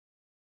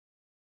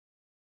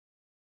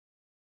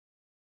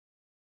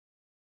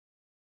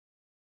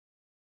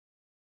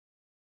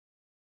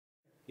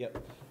Yep.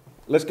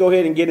 Let's go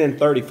ahead and get in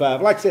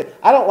 35. Like I said,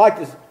 I don't like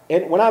this.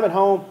 And when I'm at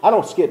home, I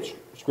don't skip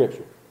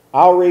Scripture.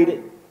 I'll read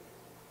it.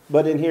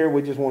 But in here,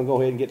 we just want to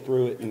go ahead and get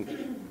through it. And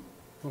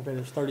okay,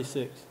 there's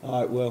 36. all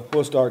right, well,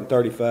 we'll start in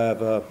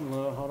 35. Well,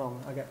 hold on.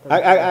 I got 35.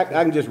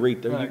 I can just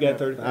read through. You got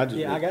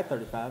 35? I got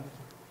 35.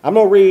 I'm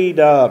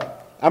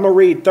gonna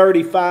read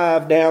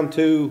 35 down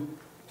to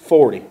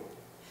 40.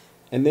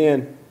 And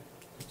then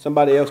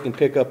somebody else can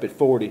pick up at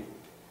 40.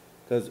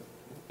 Because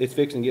it's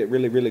fixing to get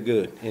really, really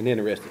good and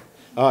interesting.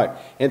 All right.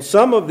 And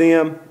some of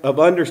them of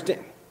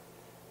understand.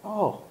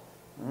 Oh,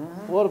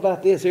 what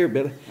about this here,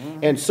 Billy?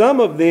 And some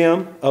of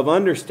them of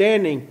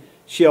understanding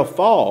shall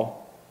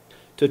fall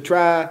to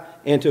try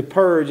and to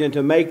purge and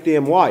to make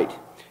them white,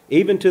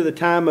 even to the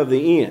time of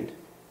the end.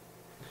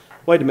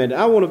 Wait a minute.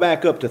 I want to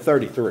back up to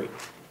 33.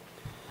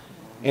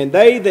 And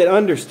they that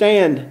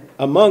understand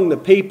among the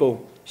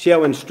people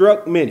shall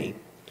instruct many,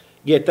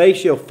 yet they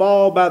shall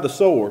fall by the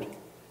sword,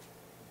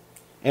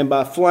 and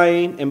by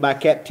flame, and by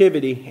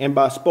captivity, and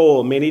by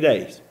spoil many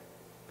days.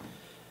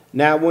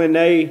 Now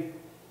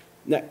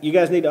you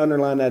guys need to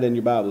underline that in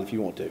your Bible if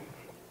you want to.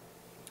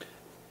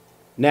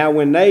 Now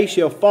when they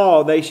shall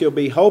fall, they shall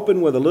be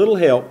hoping with a little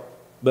help,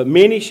 but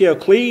many shall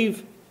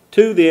cleave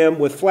to them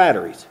with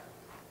flatteries.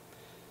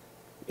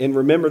 And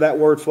remember that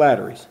word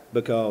flatteries,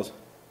 because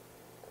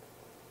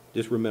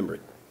just remember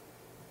it,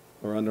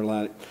 or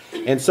underline it.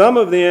 And some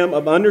of them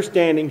of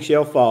understanding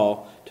shall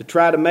fall, to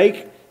try to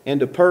make and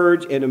to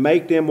purge and to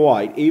make them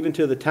white, even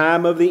to the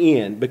time of the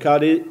end,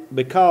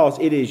 because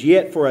it is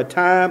yet for a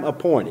time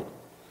appointed.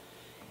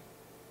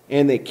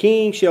 And the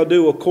king shall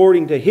do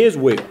according to his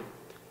will.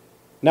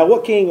 Now,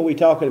 what king are we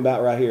talking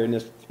about right here in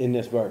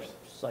this verse?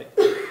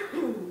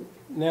 Satan.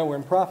 Now we're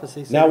in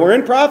prophecy. Now we're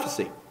in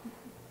prophecy.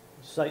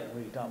 Satan, what are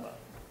you talking about?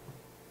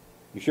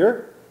 You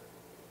sure?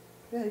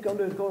 Yeah, he's going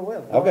to do his going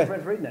well. Okay. My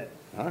friend's reading that.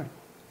 All right.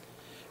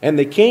 And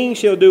the king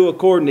shall do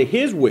according to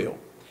his will,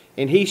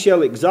 and he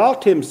shall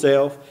exalt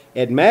himself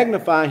and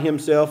magnify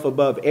himself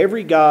above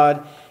every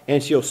god,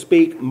 and shall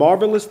speak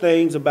marvelous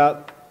things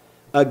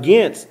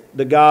against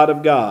the God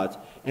of gods,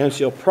 and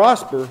shall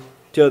prosper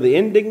till the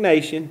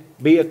indignation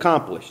be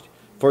accomplished.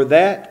 For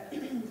that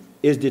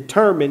is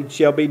determined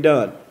shall be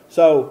done.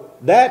 So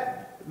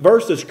that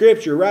verse of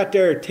Scripture right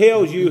there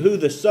tells you who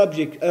the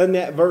subject in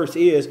that verse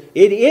is.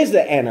 It is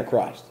the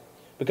Antichrist,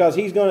 because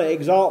he's going to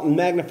exalt and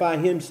magnify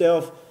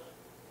himself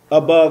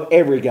above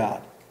every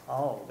god.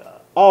 Oh,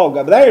 God. All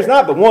God. But there is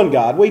not but one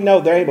God. We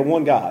know there ain't but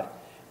one God.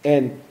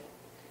 And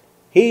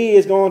he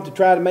is going to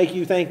try to make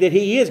you think that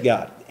he is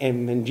God.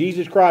 And in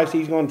Jesus Christ,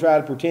 he's going to try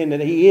to pretend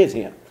that he is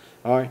him.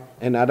 All right?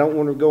 And I don't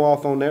want to go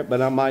off on that,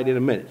 but I might in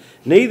a minute.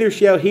 Neither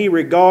shall he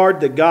regard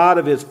the God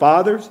of his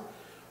fathers,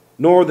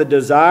 nor the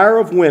desire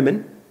of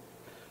women,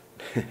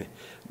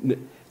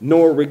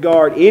 nor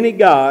regard any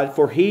God,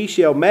 for he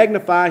shall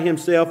magnify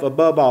himself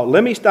above all.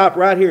 Let me stop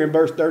right here in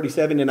verse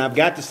 37, and I've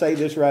got to say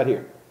this right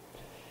here.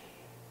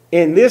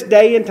 In this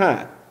day and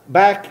time,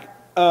 back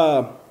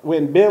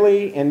when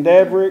Billy and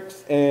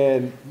Deverix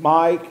and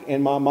Mike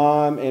and my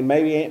mom and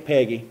maybe Aunt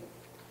Peggy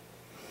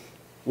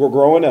were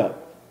growing up,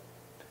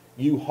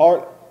 you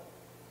hardly,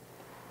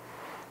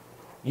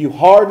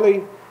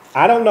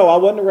 I don't know, I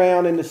wasn't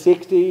around in the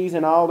 60s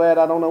and all that.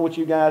 I don't know what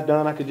you guys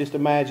done. I could just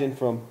imagine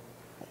from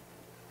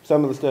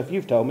some of the stuff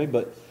you've told me,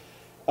 but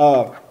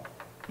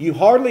you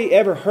hardly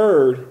ever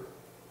heard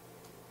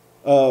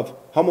of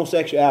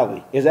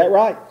homosexuality. Is that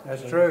right?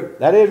 That's true.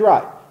 That is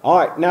right. All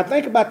right. Now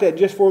think about that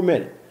just for a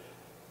minute.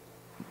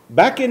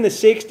 Back in the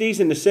 60s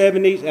and the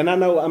 70s, and I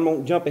know I'm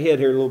going to jump ahead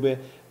here a little bit,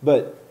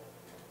 but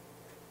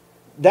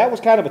that was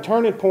kind of a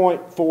turning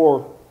point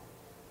for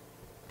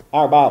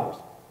our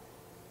Bibles.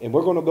 And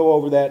we're going to go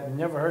over that.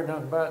 Never heard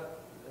nothing about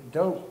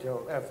dope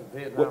till after the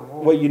Vietnam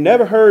War. Well, you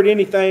never heard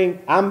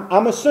anything.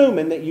 I'm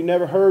assuming that you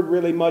never heard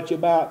really much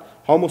about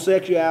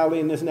homosexuality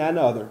and this and that and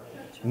other.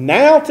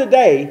 Now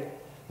today,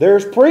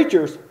 there's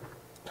preachers.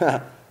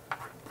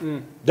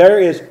 There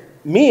is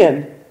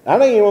men. I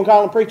don't even want to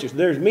call them preachers.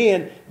 There's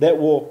men that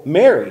will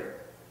marry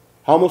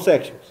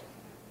homosexuals.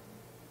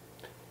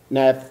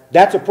 Now, if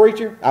that's a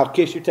preacher, I'll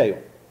kiss your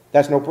tail.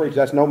 That's no preacher.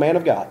 That's no man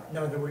of God.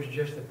 No, there was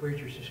just a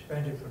preacher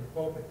suspended from the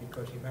pulpit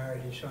because he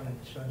married his son and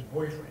his son's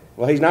boyfriend.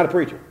 Well, he's not a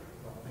preacher.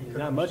 Well, He's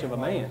not much of a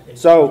man.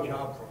 So,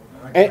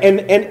 and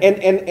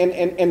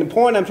the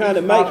point I'm trying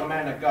to make. Not a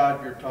man of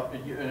God. You're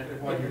talking.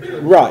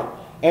 Right.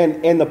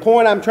 And the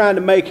point I'm trying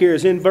to make here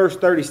is in verse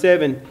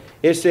 37,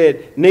 it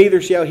said,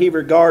 neither shall he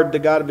regard the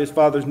God of his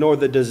fathers, nor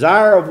the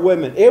desire of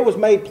women. It was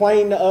made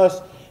plain to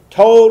us,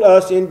 told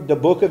us in the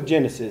book of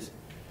Genesis,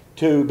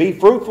 to be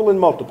fruitful and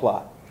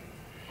multiply.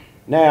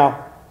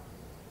 Now,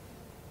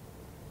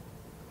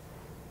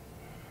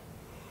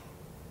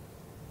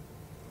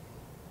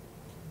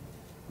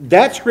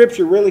 that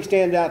scripture really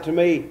stands out to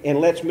me and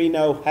lets me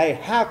know, hey,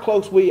 how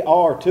close we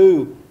are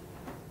to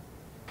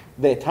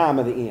the time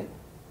of the end.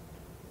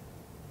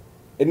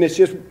 And it's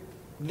just,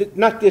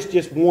 not this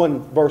just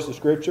one verse of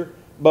Scripture,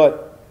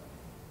 but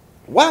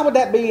why would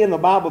that be in the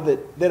Bible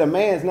that a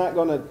man's not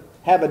going to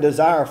have a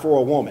desire for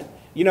a woman?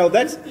 You know,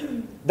 that's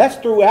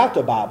throughout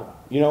the Bible.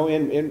 You know,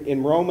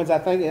 in Romans, I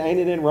think, ain't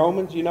it in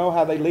Romans, you know,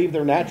 how they leave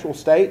their natural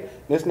state,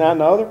 this, and that,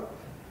 and the other?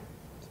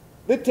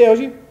 It tells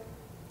you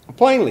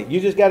plainly.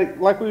 You just got to,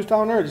 like we was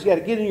talking earlier, just got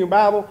to get in your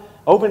Bible,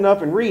 open it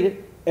up and read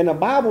it, and the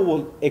Bible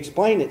will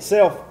explain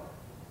itself,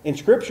 and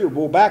Scripture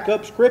will back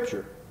up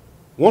Scripture.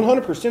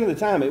 100% of the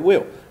time it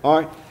will. All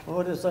right? Well,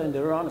 what does it say in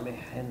Deuteronomy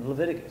and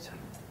Leviticus?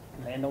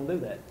 Man don't do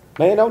that.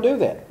 Man don't do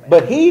that.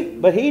 But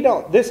he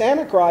don't, this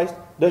Antichrist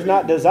does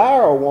not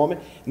desire a woman,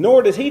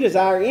 nor does he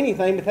desire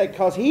anything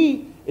because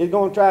he is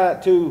going to try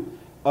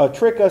to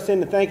trick us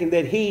into thinking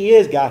that he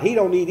is God. He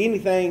don't need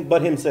anything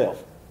but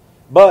himself.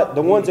 But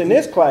the ones in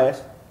this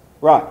class,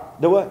 right,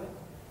 the what?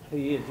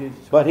 He is Jesus.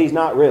 But he's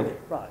not really.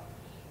 Right.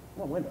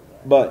 Well, we know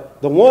that.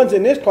 But the ones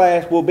in this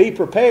class will be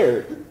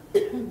prepared.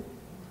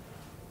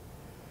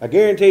 I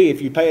guarantee you,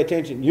 if you pay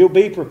attention, you'll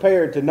be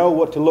prepared to know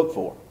what to look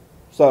for.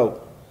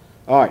 So,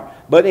 all right.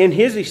 But in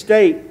his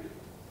estate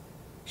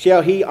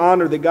shall he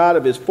honor the God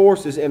of his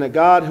forces, and a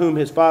God whom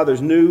his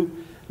fathers knew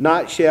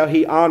not shall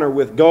he honor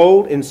with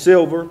gold and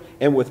silver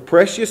and with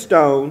precious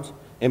stones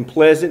and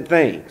pleasant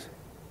things.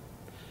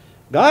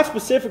 God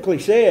specifically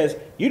says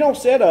you don't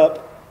set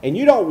up and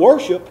you don't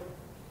worship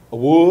a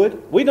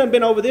wood. We done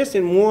been over this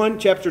in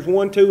chapters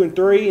 1, 2, and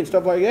 3 and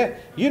stuff like that.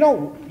 You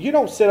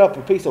don't set up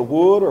a piece of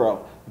wood or a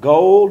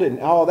gold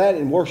and all that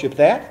and worship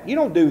that. You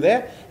don't do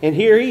that. And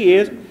here he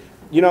is.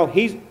 You know,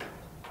 he's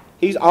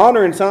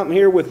honoring something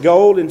here with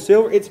gold and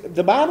silver.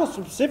 The Bible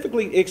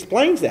specifically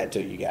explains that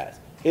to you guys.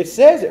 It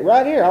says it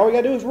right here. All we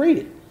got to do is read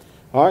it.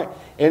 All right.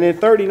 And in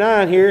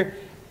 39 here,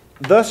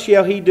 thus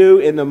shall he do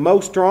in the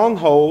most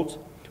strongholds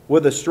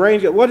with a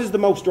strange. What is the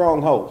most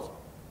strongholds?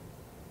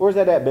 Where's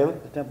that at, Billy?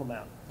 The Temple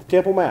Mount. The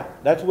Temple Mount.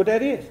 That's what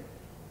that is.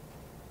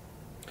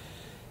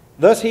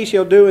 Thus he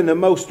shall do in the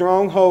most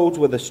strongholds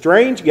with a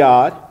strange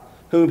God,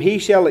 whom he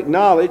shall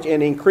acknowledge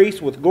and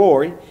increase with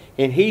glory,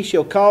 and he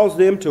shall cause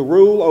them to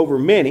rule over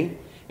many,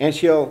 and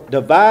shall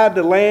divide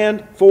the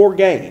land for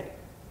gain.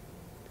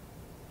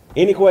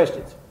 Any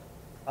questions?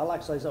 I'd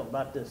like to say something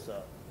about this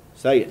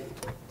Say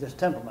it. this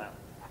Temple Mount.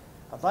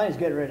 A thing's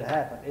getting ready to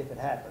happen if it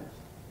happens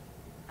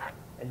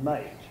in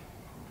May.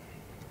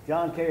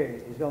 John Kerry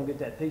is going to get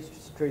that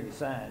peace treaty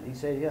signed. He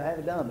said he'll have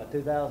it done by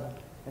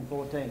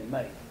 2014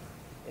 May.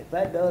 If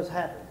that does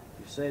happen,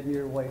 you're 7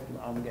 years away from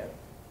Armageddon.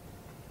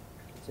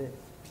 That's it.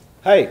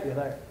 Hey, You're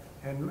there.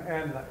 And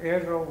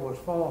Israel was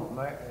formed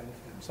and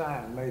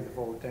signed May the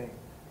 14th,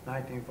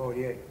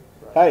 1948.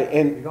 hey, It's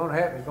and gonna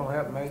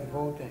happen May the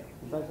 14th.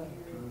 You think so?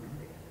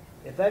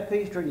 If that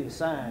peace treaty is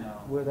signed,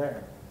 we're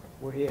there.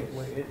 We're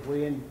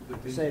in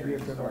 7 year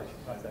tribulation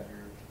right there.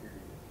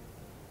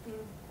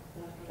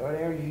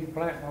 Whatever you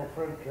plant no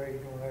fruit tree, you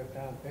don't have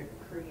time to pick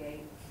it.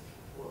 Create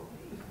world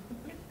peace.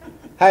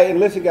 hey, and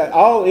listen, guys,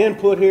 all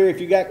input here.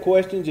 If you got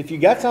questions, if you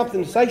got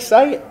something to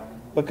say it.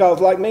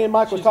 Because like me and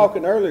Mike were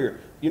talking earlier,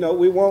 you know,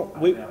 we.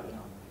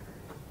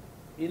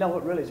 You know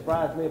what really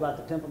surprised me about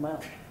the Temple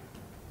Mount?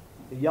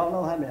 Do y'all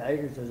know how many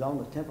acres is on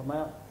the Temple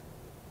Mount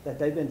that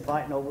they've been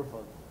fighting over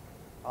for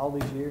all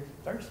these years?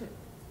 36.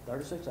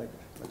 36 acres.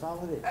 That's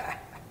all it is.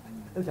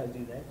 Who told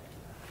you that?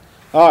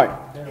 All right.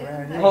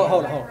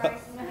 Hold on.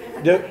 Is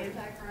the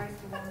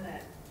Antichrist the one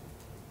that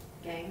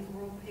gains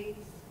world peace?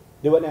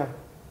 Do it now.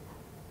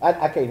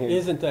 I can't hear you.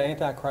 Isn't the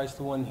Antichrist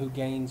the one who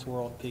gains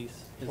world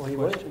peace? Is Well, the he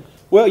will. question.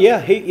 Well,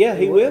 yeah,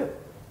 he will.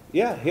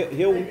 Yeah,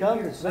 he'll. He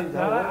comes and sings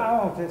Now, all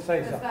I want to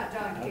say That's something. not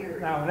John Kerry.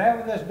 Now,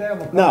 whenever this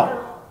devil comes,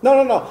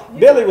 No.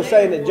 Billy was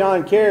saying that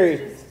John Kerry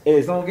he's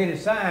is gonna get it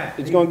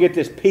signed. going to get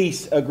this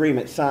peace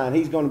agreement signed.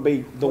 He's going to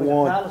be the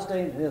one.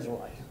 Palestine and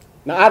Israelites.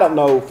 Now, I don't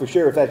know for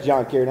sure if that's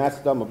John Kerry.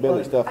 That's some of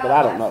Billy's stuff, but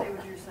I don't know. see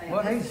what you're saying.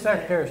 Well, he's That's-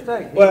 Secretary of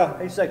State. Well,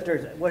 He's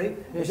Secretary. Well,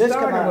 It this come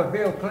started out. with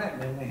Bill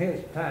Clinton in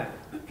his time,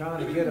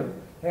 trying to get them,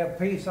 have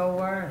peace over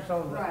there, and so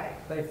Right.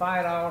 they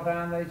fight all the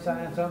time, they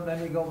sign something, then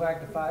they go back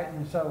to fighting,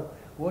 and so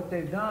what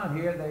they've done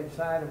here, they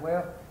decided,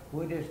 well,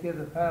 we just give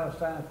the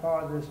Palestine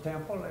part of this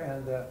temple,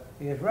 and the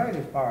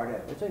Israelis part of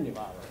it, It's in your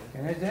Bible.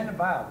 and it's in the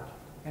Bible.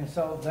 And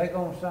so they're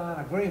gonna sign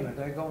an agreement,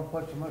 they're gonna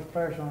put so much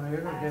pressure on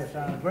Israel, they'll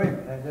sign an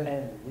agreement.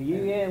 And the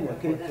UN will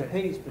keep the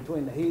peace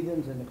between the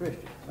heathens and the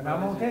Christians. But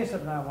I'm gonna tell you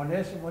something now, when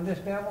this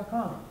devil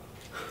comes,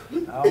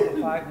 all the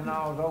fighting and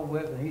all is over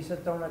with, and he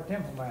sits on that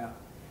Temple Mount,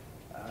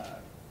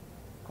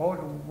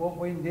 according to what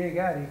we can dig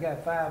out, he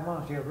got 5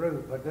 months he'll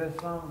rule, but this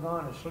son's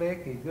gone is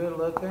slick, he's good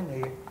looking,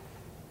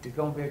 he's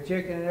gonna be a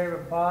chicken in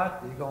every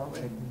pot, he's gonna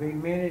be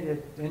many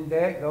that's in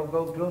debt, go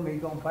to him,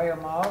 he's gonna pay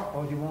them all,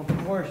 because he wants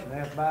them worship, they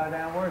have to bow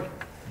down worship.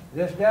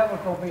 This devil's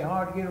gonna be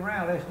hard to get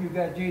around unless you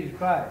got Jesus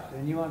Christ,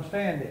 and you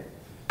understand it.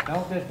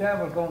 Don't this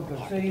devil's gonna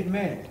deceive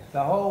many.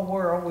 The whole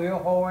world will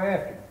whore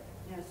after him.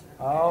 Yes,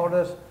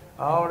 sir.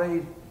 All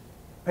these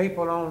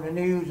people on the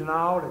news and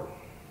all that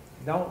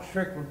don't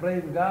strictly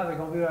believe in God, they're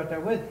gonna be right there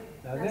with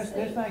you. Now this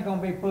ain't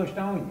gonna be pushed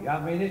on you. I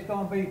mean, it's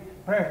gonna be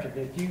pressure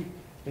that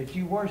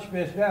you worship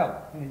this devil.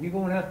 And you're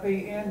gonna have to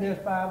be in this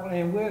Bible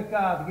and with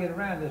God to get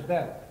around this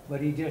devil.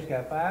 But he just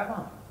got 5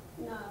 months.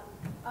 No.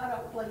 I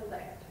don't believe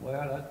that. Well,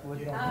 that's what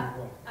don't I, do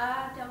well.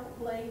 I don't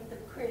believe the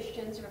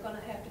Christians are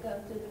gonna have to go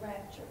through the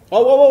rapture.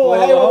 Oh, whoa,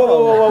 hey,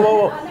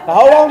 whoa.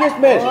 Hold on just a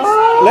minute.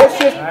 Let's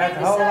just, That's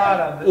a whole lot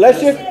of it.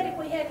 let's You just, said if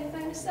we had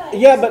anything to say.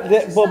 yeah, so but,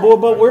 let's just say.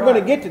 but we're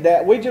gonna get to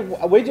that. We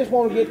just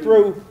wanna get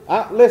through,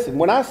 listen,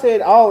 when I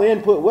said all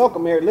input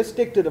welcome here, let's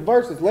stick to the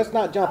verses. Let's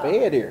not jump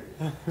ahead here.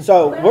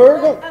 So, Well,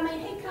 we're but, gonna, I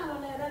mean, he kinda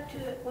led up to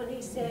it when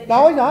he said.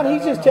 no, he's not.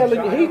 He's just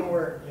telling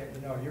you,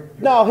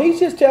 no, he's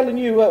just telling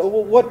you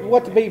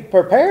what to be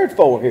prepared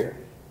for here.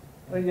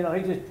 Well, you know,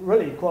 he just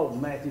really quoting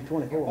Matthew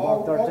 24, All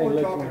Mark 13, we're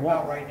Luke talking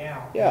about 21. right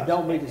now. Yeah.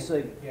 Don't be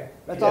deceived. Yeah.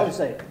 That's all he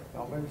said.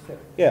 Don't make a mistake.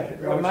 Yeah.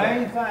 The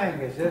main thing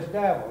is this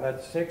devil,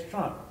 that's the sixth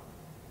trumpet,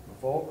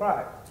 before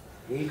Christ.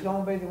 He's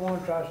gonna be the one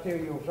to try to steal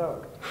your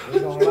soul.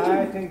 He's gonna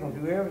lie to you, he's gonna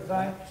do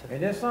everything,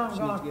 and this something's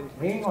gonna,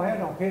 he ain't gonna have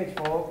no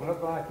pitchfork,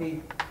 look like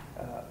he,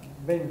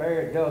 been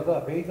buried, dug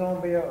up. He's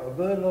gonna be a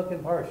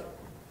good-looking person,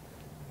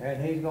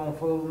 and he's gonna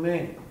fool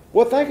many.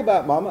 Well, think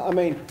about it, Mama. I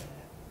mean,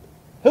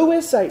 who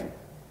is Satan?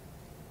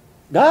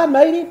 God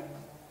made him.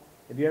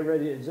 Have you ever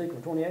read Ezekiel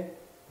 28?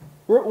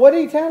 What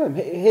did he tell him?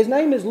 His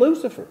name is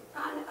Lucifer.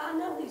 I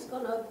know he's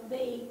gonna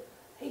be,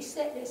 he's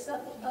setting this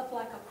up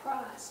like a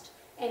Christ,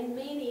 and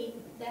many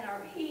that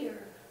are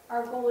here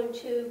are going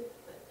to,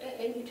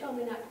 and you told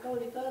me not to go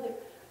any further,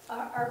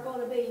 are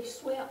gonna be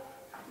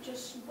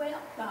just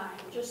swept by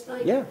him, just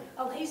thinking, Yeah.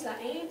 oh, he's the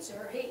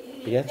answer,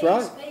 he, That's peace,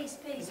 right. peace,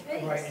 peace.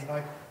 Right, and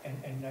like,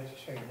 and as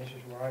I say, this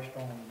is where I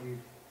strongly believe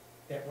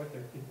that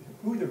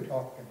who they're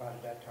talking about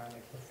at that time, they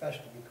profess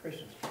to be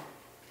Christians.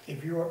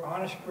 If you're an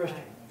honest Christian,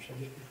 I've said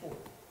this before,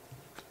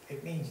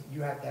 it means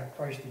you have to have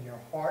Christ in your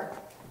heart,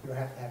 you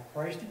have to have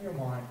Christ in your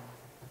mind,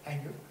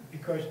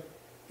 because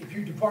if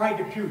you divide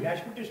the two,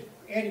 that's what this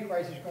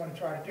Antichrist is going to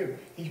try to do.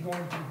 He's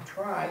going to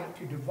try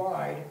to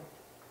divide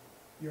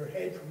your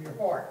head from your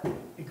heart,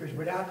 because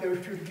without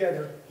those two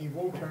together, he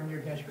will turn you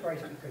against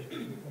Christ, because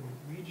when you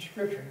read the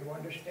scripture, you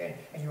understand,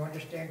 and you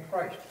understand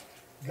Christ.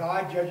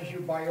 God judges you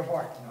by your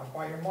heart, not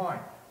by your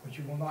mind, but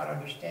you will not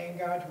understand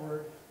God's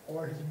word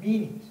or his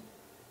meanings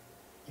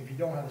if you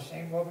don't have the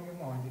same love in your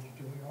mind that you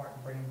do in your heart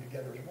and bring them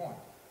together as one.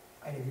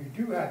 And if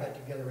you do have that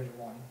together as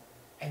one,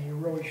 and you're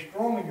really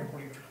strong in your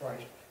belief in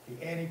Christ,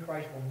 the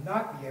Antichrist will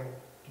not be able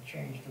to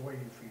change the way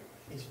you feel.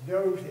 It's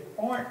those that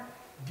aren't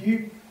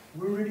deep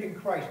rooted in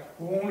Christ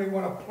who only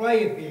want to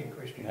play at being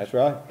Christians. That's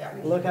right.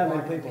 Look how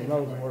many people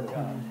know the Word of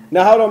God.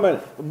 Now, hold on a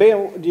minute.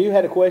 Bill, do you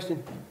have a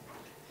question?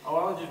 Oh,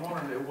 I was just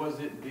wondering, was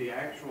it the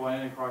actual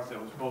Antichrist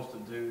that was supposed to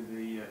do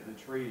the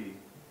treaty?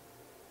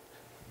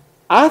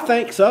 I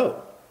think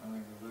so.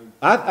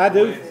 I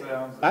The way do. it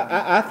sounds,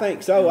 I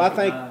think so.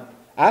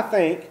 I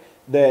think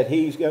that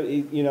he's,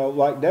 you know,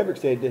 like Deborah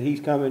said, that he's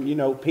coming, you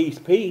know,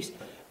 peace,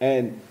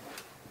 and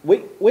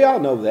we all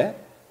know that.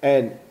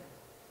 And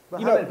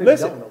But you how know, many people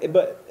listen, don't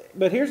know?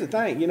 but here's the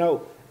thing, you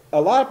know,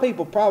 a lot of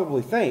people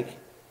probably think,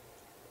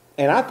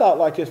 and I thought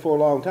like this for a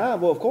long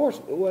time. Well, of course,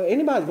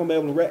 anybody's going to be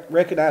able to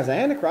recognize the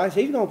Antichrist.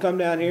 He's going to come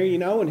down here, you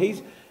know, and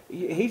he's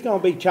going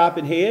to be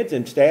chopping heads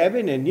and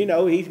stabbing, and you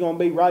know, he's going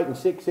to be writing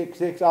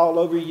 666 all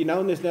over, you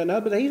know, and this and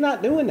that. But he's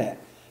not doing that.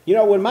 You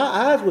know, when my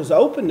eyes was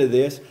open to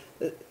this,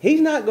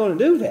 he's not going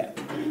to do that.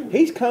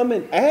 He's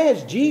coming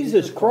as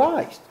Jesus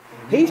Christ.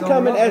 He's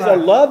coming as a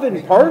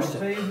loving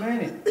person.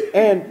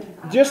 And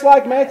just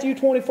like Matthew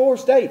 24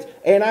 states,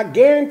 and I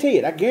guarantee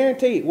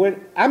it,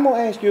 when I'm going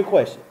to ask you a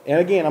question, and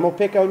again, I'm going to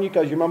pick on you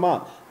because you're my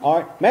mom. All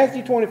right,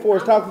 Matthew 24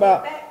 is talking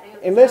about,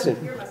 and listen,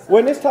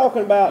 when it's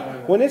talking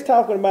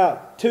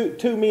about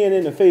two men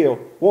in the field,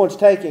 one's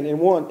taken and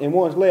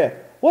one's left,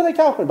 what are they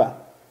talking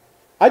about?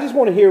 I just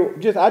want to hear,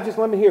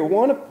 let me hear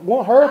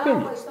her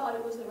opinion. I always thought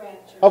it was the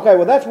rapture. Okay,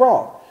 well that's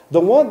wrong.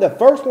 The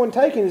first one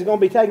taken is going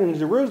to be taken to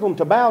Jerusalem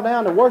to bow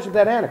down and worship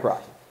that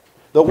Antichrist.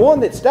 The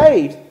one that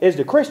stays is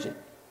the Christian.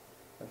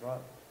 That's right.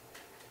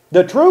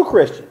 The true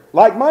Christian.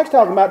 Like Mike's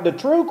talking about, the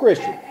true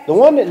Christian. The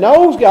one that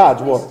knows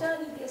God's word.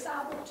 Study this,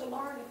 I want to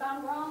learn. If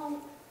I'm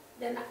wrong,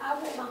 then I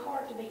want my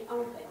heart to be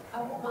open.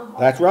 I want my heart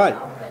That's to be right.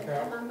 open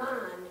and my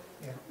mind.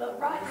 But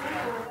right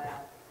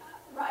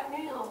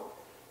now,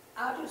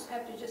 I just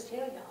have to just tell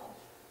y'all,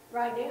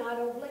 right now, I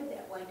don't believe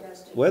that way,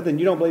 Dustin. Well, then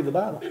you don't believe the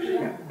Bible.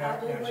 Yeah, I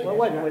do believe Well,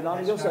 wait a minute,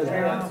 Lonnie, you'll say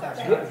that.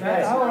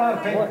 A whole lot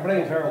of people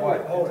please her way.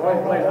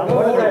 Wait,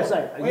 what did I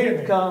say?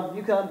 You come,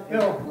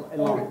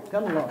 and Lonnie,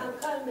 come along. I'm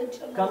coming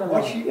to learn. Come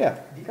Well, along. Yeah.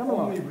 The Come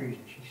along. only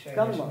reason she's saying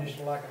Come this, along. and this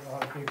is like a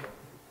lot of people,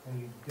 when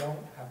you don't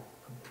have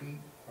a complete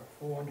or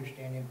full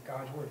understanding of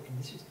God's word,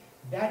 and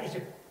that is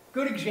a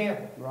good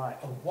example Right.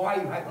 of why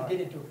you have to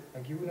get into,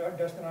 like you and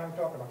Dustin and I were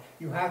talking about,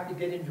 you have to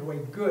get into a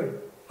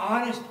good,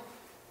 honest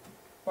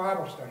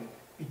Bible study.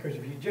 Because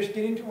if you just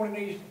get into one of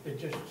these, that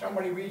just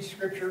somebody reads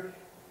scripture,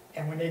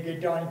 and when they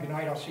get done, good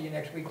night, I'll see you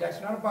next week, that's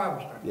not a Bible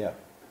study. Yeah.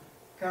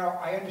 Carol,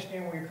 I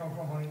understand where you come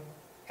from, honey,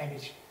 and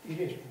it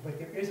is, but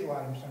there is a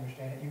lot of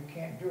misunderstanding. You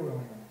can't do it on your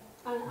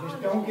own.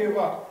 Just don't give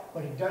up,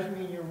 but it doesn't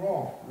mean you're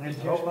wrong. It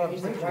just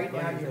means that right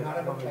now you're not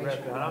in a place.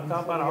 I'm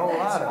talking about a whole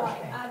lot That's of right.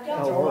 it. I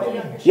don't really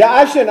understand. Yeah,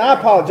 I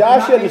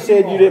apologize. I shouldn't have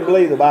said you didn't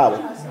believe the Bible.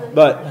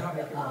 But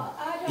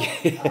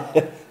I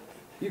don't,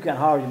 You can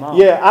hire your mom.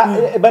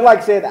 Yeah, but like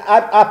I said,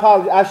 I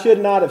apologize. I should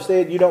not have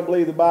said you don't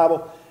believe the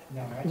Bible.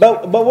 No,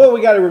 But what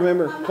we got to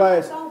remember, I'm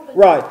class, always open.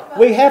 right?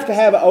 We have to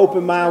have an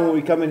open mind when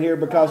we come in here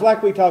because,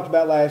 like we talked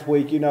about last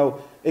week, you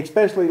know,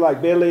 especially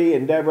like Billy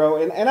and Deborah,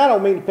 and I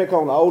don't mean to pick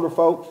on the older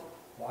folks.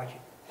 watch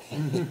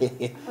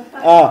it.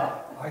 Uh,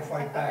 I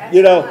fight back.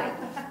 you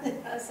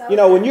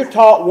know, when you're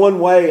taught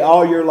one way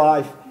all your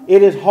life,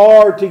 it is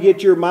hard to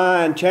get your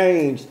mind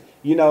changed.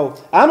 You know,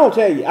 I'm gonna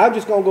tell you. I'm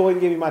just gonna go ahead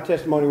and give you my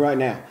testimony right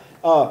now.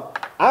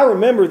 I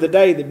remember the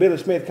day that Billy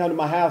Smith come to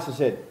my house and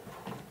said,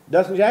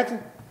 "Dustin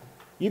Jackson,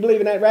 you believe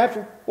in that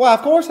rapture?" "Well,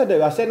 of course I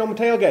do." I sat on my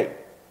tailgate.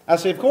 I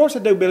said, "Of course I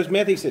do, Billy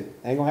Smith." He said,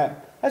 "Ain't gonna happen."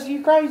 I said,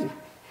 "You crazy?"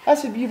 I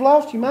said, "You've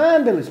lost your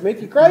mind, Billy Smith.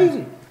 You're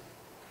crazy."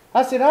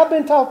 I said, "I've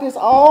been taught this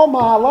all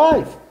my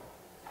life."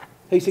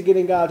 He said, "Get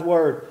in God's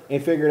Word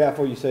and figure it out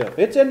for yourself.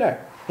 It's in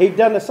there." He'd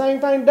done the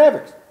same thing to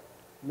Devereux.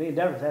 Me and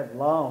Deborah had a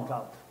long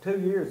talk, 2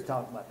 years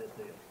talking about this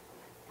deal.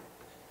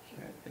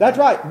 That's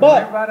right.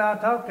 But Everybody I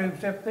talk to,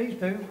 except these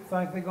two,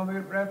 think they're gonna be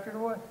raptured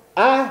away.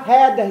 I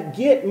had to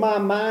get my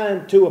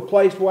mind to a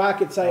place where I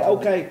could say,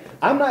 okay,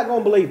 I'm not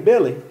going to believe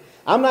Billy.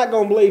 I'm not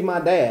going to believe my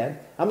dad.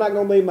 I'm not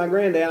going to believe my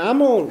granddad. I'm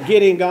going to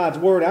get in God's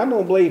Word. I'm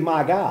going to believe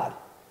my God.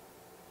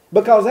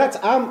 Because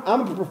I'm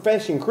a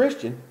professing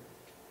Christian.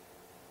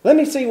 Let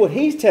me see what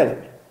he's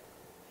telling me.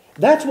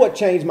 That's what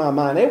changed my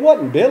mind. It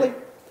wasn't Billy.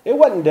 It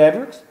wasn't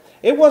Devereux.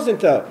 It wasn't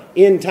the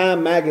end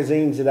time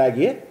magazines that I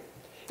get.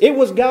 It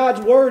was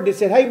God's Word that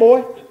said, hey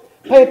boy,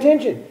 pay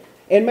attention.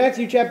 In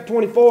Matthew chapter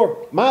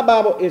 24, my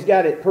Bible has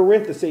got it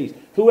parentheses.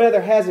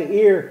 Whoever has an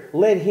ear,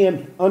 let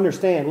him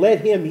understand.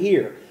 Let him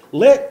hear.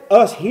 Let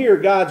us hear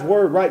God's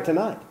Word right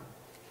tonight.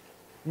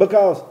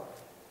 Because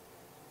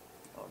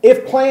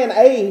if plan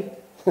A,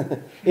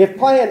 if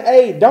plan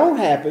A don't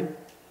happen,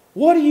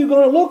 what are you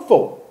going to look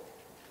for?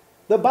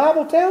 The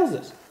Bible tells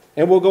us.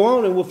 And we'll go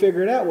on and we'll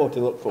figure it out what to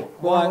look for.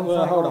 Well,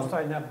 hold on.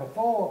 Say now,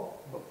 before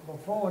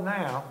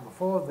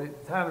the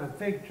time of the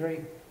fig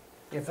tree,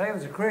 if they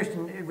was a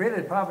Christian, it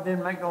really probably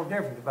didn't make no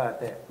difference about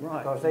that.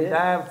 Right. Because they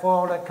Yeah. died before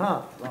all that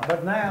comes. Right.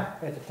 But now,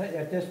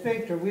 at this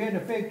fig tree, we're in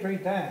the fig tree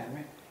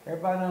time.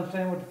 Everybody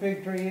understand what the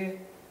fig tree is?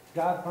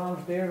 God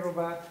promised Israel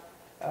about,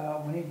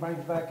 when he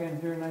brings back in,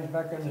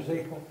 back in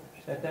Ezekiel,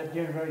 that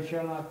generation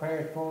shall not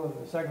perish before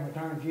the second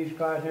return of Jesus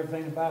Christ,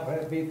 everything in the Bible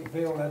has to be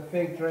fulfilled, that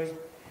fig tree.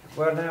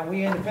 Well, now,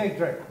 we in the fig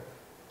tree.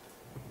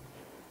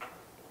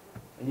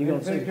 And you're going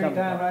to see fig tree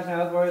time right now, in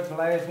other words, the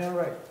last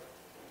generation.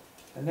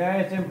 And now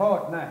it's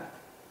important now.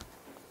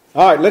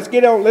 All right, let's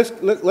get on.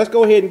 Let's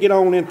go ahead and get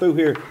on in through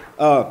here.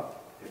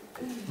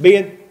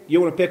 Ben,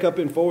 you want to pick up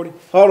in 40?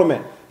 Hold on a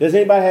minute. Does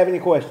anybody have any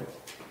questions?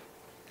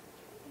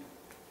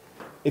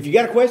 If you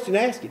got a question,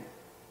 ask it.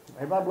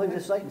 Everybody believes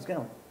that Satan's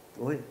coming.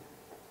 Go ahead.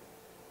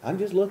 I'm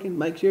just looking,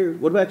 make sure.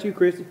 What about you,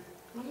 Christy?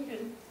 I'm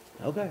good.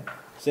 Okay.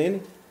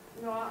 Cindy?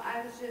 Well,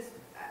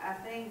 I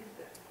think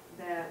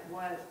that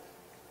what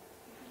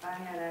I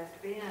had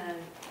asked Ben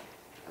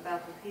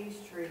about the peace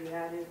treaty,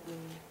 I didn't,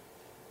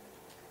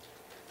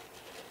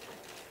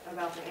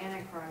 about the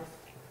Antichrist,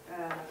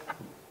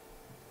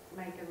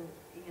 making,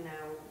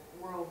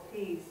 world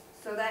peace.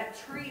 So that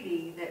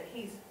treaty that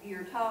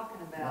you're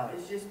talking about Right.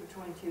 is just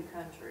between two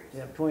countries?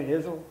 Yeah, between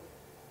Israel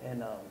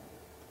and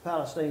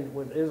Palestine,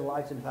 with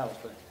Israelites in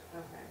Palestine.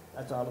 Okay.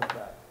 That's all it's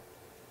about.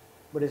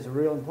 But it's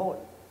real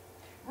important.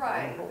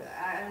 Right,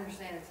 I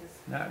understand it's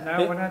just.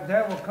 Now, when that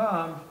devil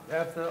comes,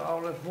 after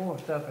all this war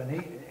stuff, and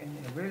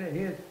really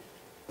his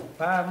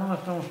 5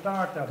 months don't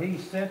start till he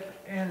sits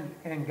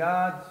in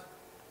God's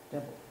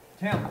Temple.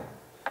 temple.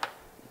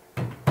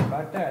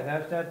 Right there,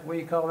 that's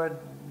we call it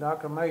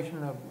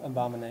proclamation of,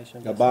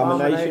 Abomination.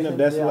 Abomination of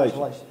desolation.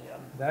 Yeah.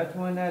 that's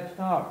when that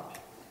starts,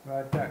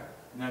 right there.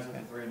 And that's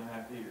in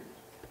 3.5 years.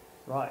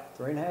 Right,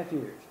 3.5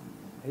 years.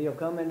 He'll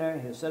come in there,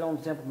 he'll sit on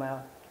the Temple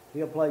Mount,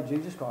 he'll play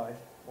Jesus Christ,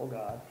 or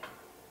God.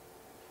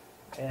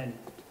 And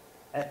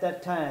at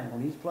that time,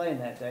 when he's playing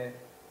that there,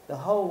 the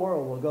whole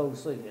world will go to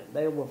see him.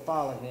 They will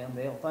follow him.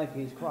 They'll think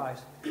he's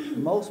Christ.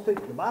 Most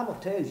people, the Bible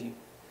tells you,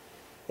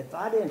 if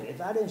I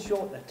didn't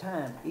shorten the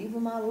time,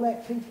 even my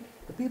elect people,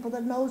 the people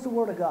that knows the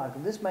Word of God,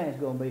 because this man's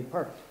going to be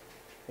perfect.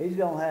 He's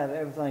going to have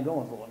everything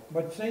going for him.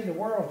 But see, the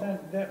world's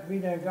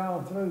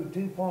gone through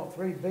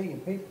 2.3 billion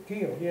people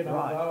killed,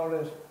 Right. all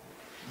this.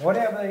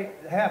 Whatever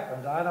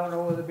happens, I don't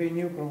know whether it be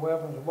nuclear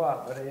weapons or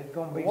what, but it's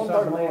gonna be 1/3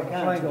 something of more than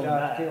mankind's gonna slingshot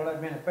die. to kill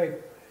that many people.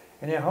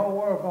 And the whole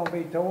world's gonna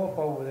be tore up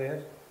over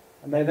this,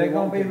 And and they're gonna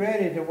won't be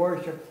ready to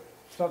worship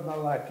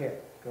something like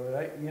that, 'cause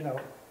they,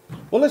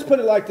 Well, let's put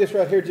it like this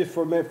right here just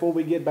for a minute before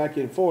we get back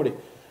in 40.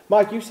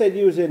 Mike, you said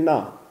you was in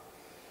Nam.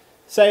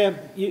 Sam,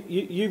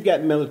 you've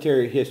got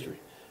military history.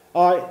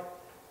 All right.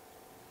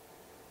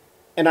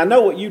 And I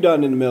know what you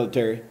done in the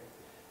military.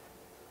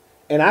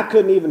 And I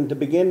couldn't even to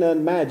begin to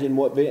imagine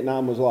what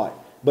Vietnam was like.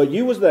 But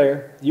you was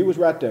there. You was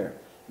right there.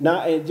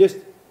 Now, it just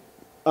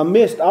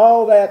amidst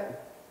all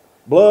that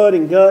blood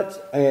and guts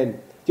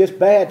and just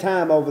bad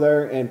time over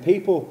there and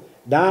people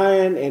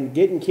dying and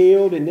getting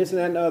killed and this and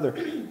that and the other,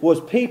 was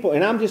people,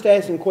 and I'm just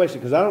asking a question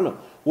because I don't know,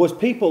 was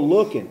people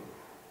looking?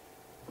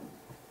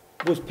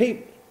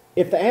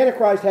 if the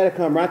Antichrist had to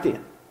come right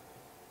then,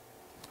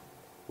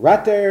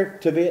 right there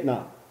to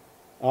Vietnam,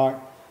 all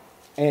right,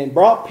 and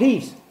brought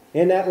peace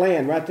in that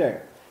land right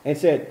there, and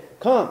said,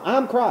 come,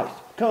 I'm Christ,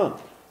 come.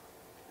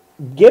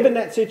 Given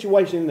that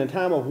situation in the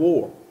time of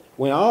war,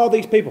 when all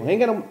these people,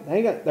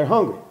 they're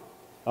hungry,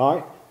 all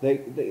right,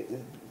 they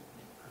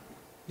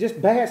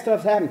just bad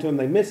stuff's happened to them.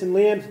 They're missing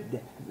limbs,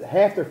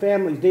 half their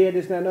family's dead,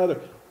 this, that, and other.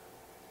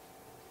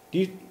 Do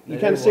you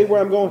kind of see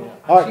where I'm going? Yeah,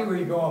 All I right. see where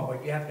you're going,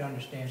 but you have to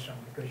understand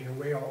something, because you're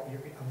way off,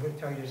 I'm gonna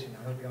tell you this, and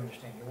I hope you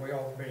understand, you're way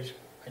off base.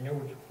 I know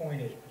what your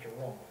point is, but you're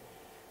wrong.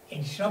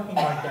 In something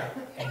like that,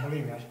 and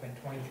believe me, I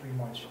spent 23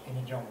 months in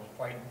the jungle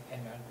fighting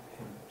and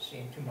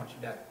seeing too much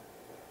death.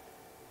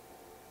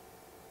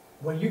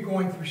 When you're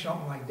going through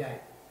something like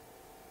that,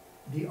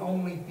 the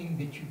only thing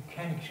that you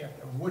can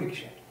accept or would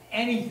accept,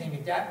 anything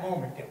at that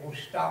moment that will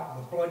stop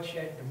the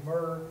bloodshed, the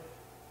murder,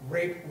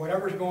 rape,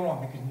 whatever's going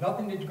on, because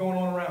nothing that's going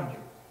on around you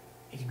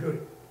is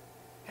good.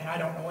 And I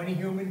don't know any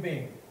human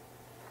being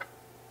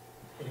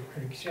that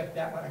could accept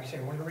that. Like I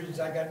said, one of the reasons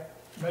I got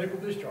medical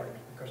discharge was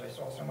because I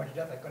saw so much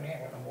death I couldn't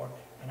handle it no more,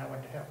 and I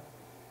went to hell.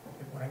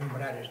 What I mean by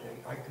that is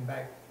that I come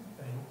back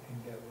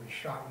and was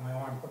shot in my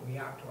arm, put me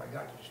out until I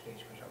got to the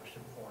States because I was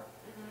too far.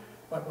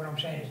 But what I'm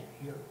saying is,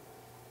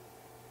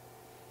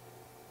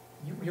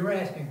 you're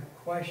asking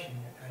a question.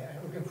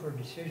 I'm looking for a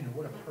decision of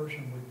what a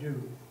person would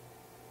do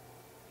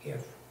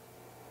if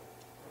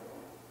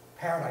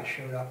paradise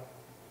showed up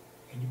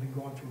and you've been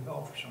going through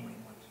hell for so many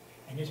months.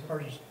 And this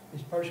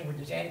person with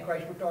this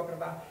Antichrist we're talking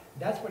about,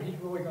 that's what he's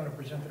really going to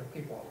present to the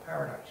people of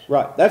paradise.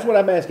 Right. That's what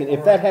I'm asking.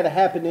 If that had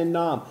happened in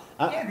Nam.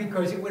 Yeah,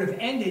 because it would have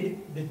ended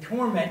the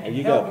torment and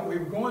hell that we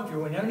were going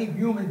through, and any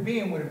human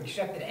being would have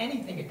accepted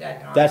anything at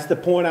that time. That's the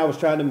point I was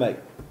trying to make.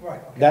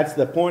 Right. Okay. That's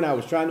the point I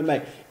was trying to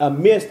make.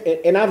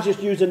 And I was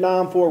just using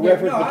Nam for a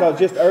reference because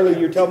just earlier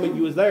you told me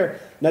you was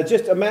there. Now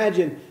just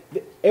imagine,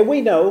 and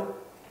we know,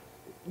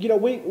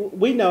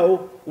 we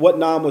know what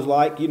Nam was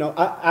like.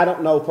 I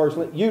don't know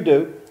personally. You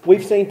do.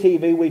 We've seen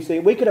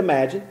TV. We could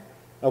imagine.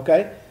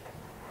 Okay?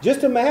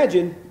 Just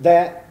imagine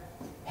that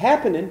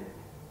happening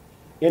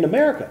in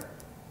America.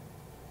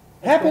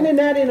 Happening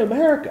that in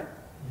America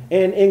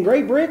and in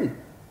Great Britain.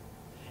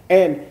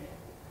 And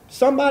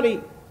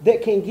somebody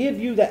that can give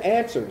you the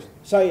answers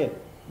saying,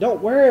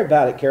 don't worry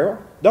about it, Carol.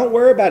 Don't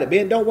worry about it,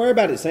 Ben. Don't worry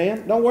about it,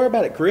 Sam. Don't worry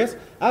about it, Chris.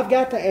 I've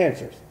got the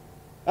answers.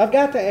 I've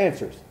got the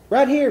answers.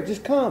 Right here,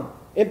 just come.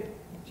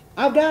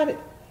 I've got it.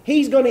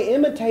 He's going to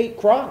imitate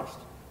Christ.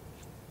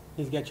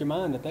 He's got your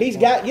mind at that He's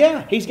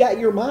point. He's got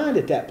your mind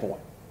at that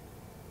point.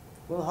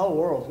 Well, the whole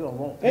world's going to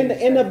want And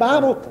peace. the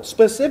Bible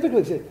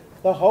specifically says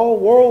the whole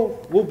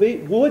world would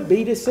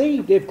be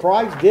deceived if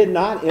Christ did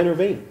not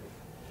intervene.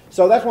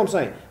 So that's what I'm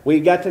saying.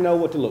 We got to know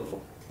what to look for.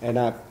 And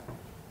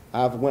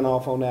I've went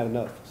off on that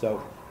enough.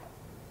 So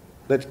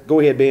let's go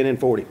ahead, Ben, in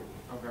 40.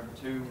 Okay,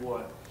 to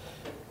what?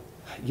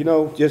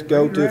 Just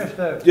go Read the rest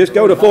of it. just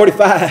go to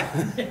 45.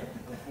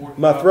 45.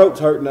 My throat's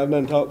hurting. I've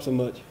done talked so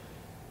much.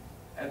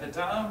 At the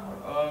time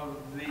of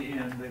the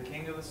end, the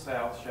king of the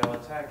south shall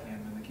attack him,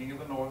 and the king of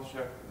the north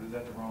shall... Is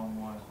that the wrong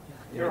one?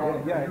 You're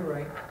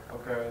right.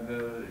 Okay,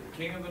 the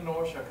king of the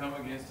north shall come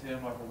against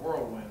him like a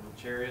whirlwind, with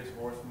chariots,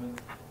 horsemen,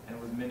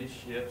 and with many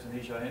ships, and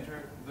he shall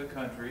enter the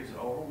countries,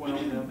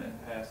 overwhelm them,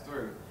 and pass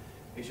through.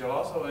 He shall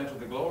also enter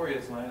the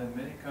glorious land, and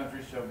many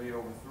countries shall be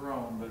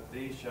overthrown, but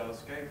these shall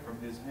escape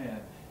from his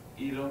hand,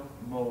 Edom,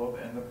 Moab,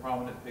 and the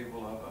prominent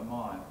people of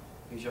Ammon.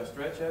 He shall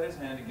stretch out his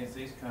hand against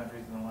these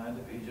countries, and the land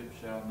of Egypt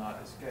shall not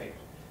escape.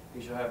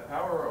 He shall have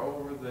power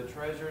over the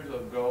treasures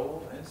of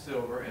gold and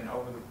silver, and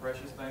over the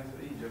precious things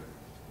of Egypt.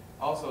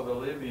 Also the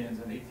Libyans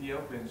and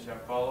Ethiopians shall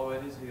follow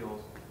at his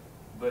heels.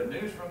 But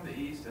news from the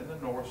east and the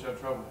north shall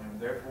trouble him.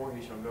 Therefore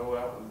he shall go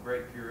out with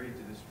great fury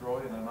to destroy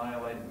and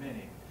annihilate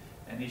many.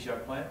 And he shall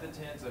plant the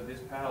tents of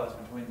his palace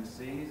between the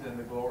seas and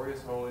the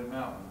glorious holy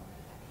mountain.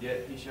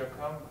 Yet he shall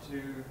come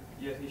to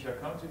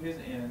his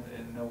end,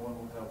 and no one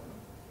will help him.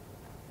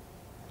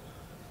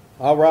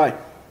 All right.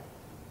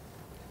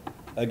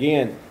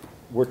 Again,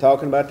 we're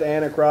talking about the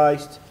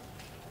Antichrist.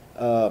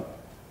 And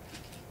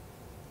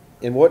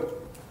what...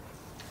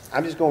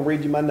 I'm just going to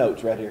read you my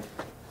notes right here.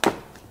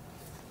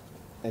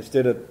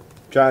 Instead of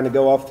trying to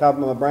go off the top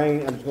of my brain,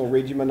 I'm just going to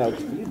read you my notes.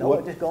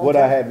 What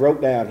I had wrote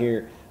down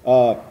here.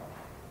 The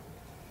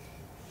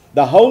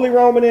Holy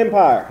Roman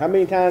Empire. How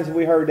many times have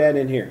we heard that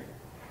in here?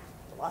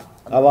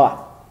 A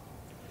lot.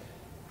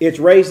 It's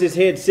raised its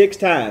head 6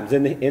 times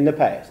in the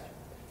past.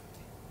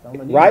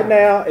 Right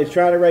now, it's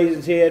trying to raise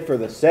its head for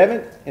the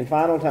 7th and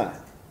final time.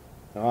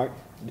 All right.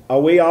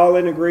 Are we all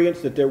in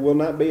agreement that there will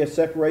not be a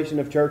separation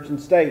of church and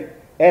state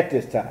at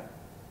this time?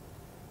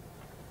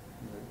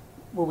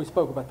 Well, we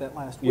spoke about that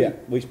last week. Yeah,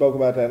 we spoke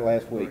about that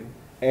last week.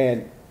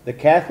 And the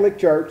Catholic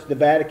Church, the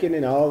Vatican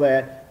and all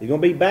that, is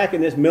going to be back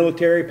in this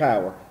military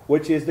power,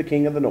 which is the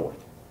King of the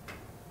North.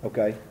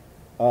 Okay?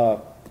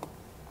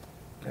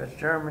 That's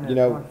Germany. You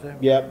know,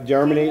 yeah,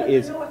 Germany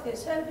is... North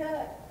is who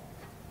does?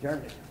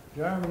 Germany.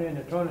 Germany and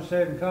the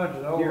 27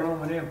 countries, the whole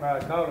Roman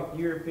Empire, call it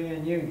the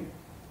European Union.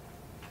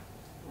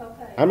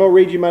 Okay. I'm going to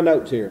read you my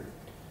notes here.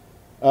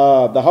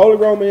 The Holy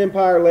Roman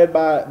Empire, led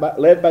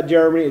by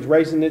Germany, is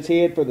raising its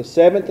head for the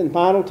seventh and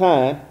final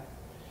time.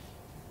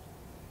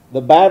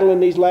 The battle in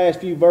these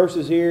last few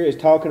verses here is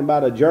talking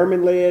about a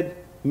German-led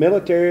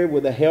military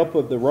with the help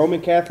of the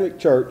Roman Catholic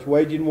Church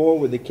waging war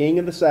with the King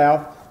of the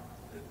South.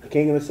 The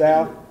King of the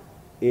South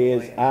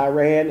is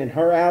Iran and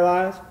her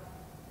allies.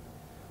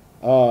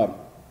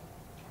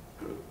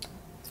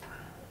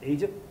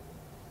 Egypt,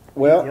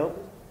 Well,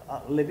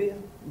 Ethiopia, Libya,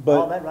 but-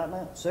 all that right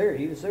now. Syria,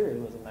 even Syria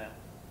with them now.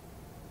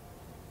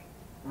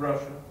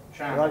 Russia,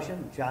 China. Russia,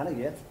 China,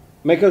 yes.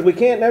 because we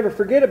can't never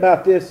forget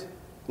about this,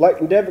 like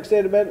Devik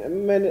said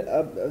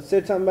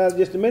said something about it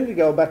just a minute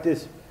ago, about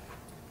this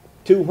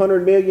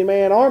 200 million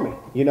man army,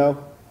 you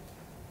know.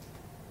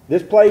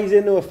 This plays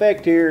into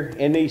effect here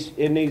in these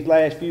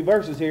last few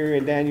verses here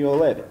in Daniel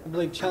 11. I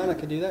believe China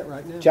could do that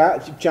right now.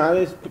 China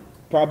is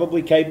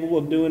probably capable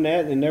of doing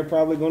that, and they're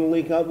probably going to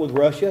link up with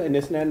Russia and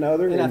this and that and the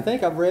other. And I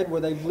think I've read where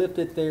they've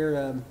lifted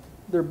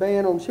their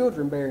ban on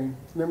children bearing.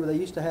 Remember they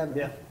used to have it?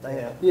 Yeah, they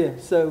have. Yeah,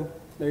 so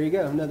there you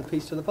go, another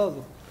piece to the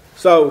puzzle.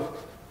 So,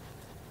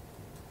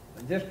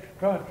 This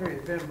country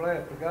has been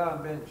blessed with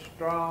God and been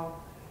strong,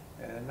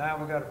 and now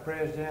we got a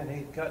president,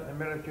 he's cutting the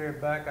military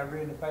back. I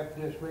read in the paper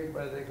this week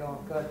whether they're gonna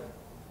cut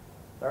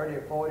 30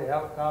 or 40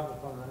 helicopters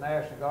from the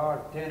National Guard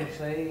of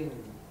Tennessee,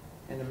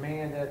 and the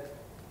men that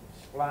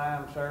fly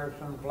them, serve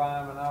them,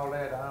 fly them and all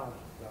that, I don't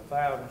know,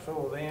 1,000 or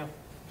so of them.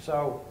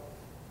 So,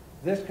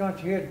 this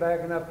country here is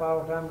backing up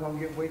all the time, gonna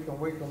get weaker and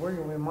weaker and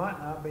weaker. We might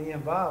not be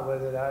involved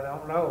with it, I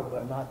don't know,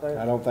 but. Not there.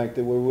 I don't think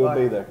that we will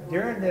be there.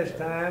 During this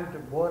time,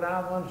 what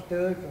I've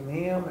understood from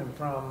him and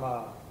from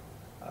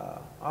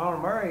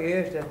Arnold Murray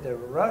is that the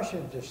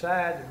Russians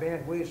decide to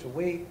bend wheels a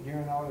week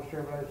during all this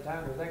tribulation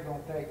time that they're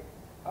going to take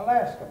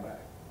Alaska back,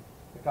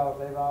 because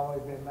they've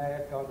always been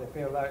mad because they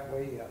feel like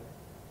we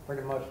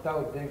pretty much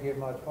stole it, didn't get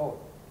much for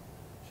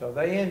it. So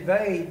they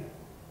invade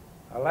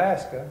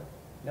Alaska.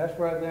 That's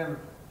where them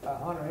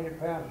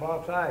 180-pound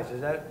blocks of ice.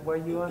 Is that the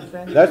way you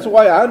understand it? That's the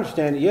way I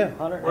understand it, yeah.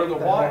 Where the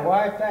They white,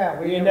 wiped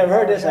out. You ain't never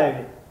heard this, have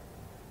you?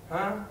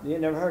 huh? You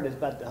ain't never heard this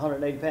about the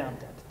 180-pound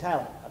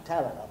talent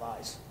of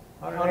ice.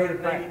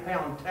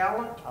 180-pound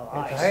talent?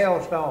 Of It's a ice.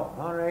 hailstorm,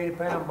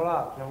 180-pound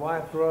blocks, and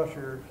wiped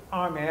Russia's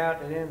army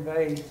out that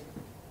invades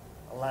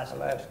Alaska.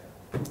 Alaska.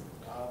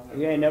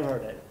 You ain't never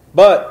heard that.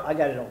 But I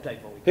got it on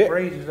tape for you. Here-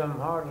 Freezes them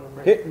harder than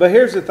bricks. But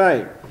here's the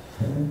thing.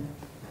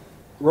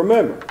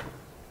 Remember,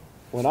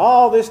 when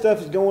all this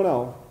stuff is going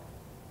on,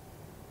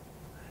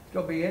 It's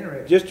gonna be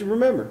interesting. just to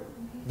remember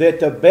that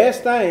the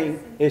best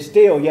thing is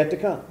still yet to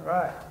come.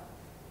 Right.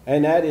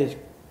 And that is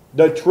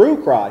the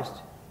true Christ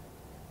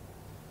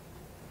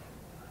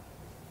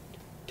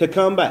to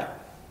come back.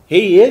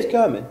 He is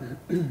coming,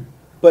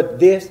 but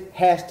this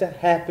has to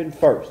happen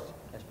first.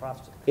 That's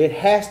prophecy. It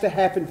has to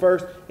happen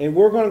first, and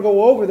we're going to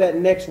go over that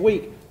next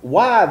week,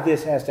 why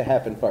this has to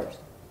happen first.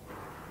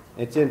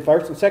 It's in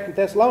 1st and 2nd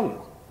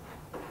Thessalonians.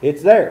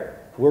 It's there.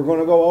 We're going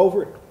to go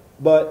over it.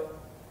 But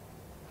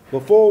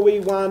before we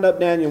wind up,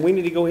 Daniel, we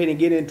need to go ahead and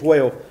get in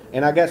 12.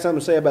 And I got something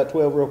to say about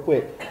 12 real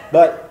quick.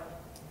 But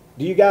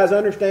do you guys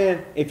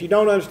understand? If you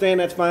don't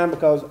understand, that's fine,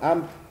 because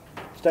I'm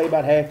stay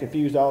about half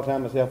confused all the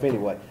time myself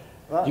anyway.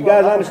 Well, Do you guys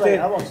I wanna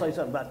understand? I want to say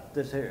something about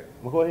this here.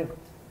 Well, go ahead.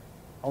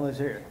 On this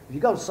here. If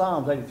you go to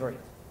Psalms 83,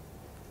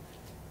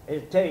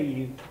 it'll tell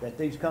you that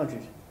these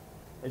countries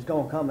is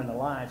going to come in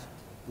alliance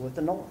with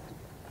the North.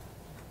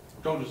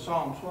 Go to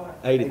Psalms what?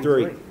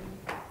 83.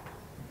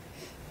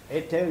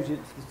 It tells you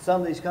that some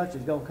of these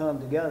countries going to come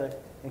together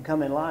and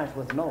come in alliance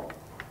with the North.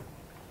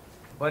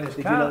 But it's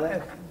Did you know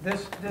kind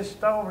of, this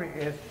story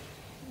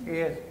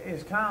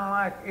is kind of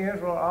like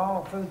Israel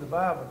all through the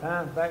Bible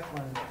times back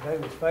when they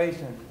was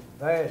facing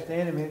vast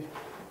enemies,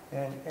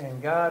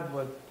 and God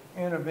would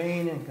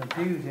intervene and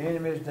confuse the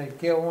enemies, they'd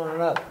kill one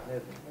another.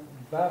 That's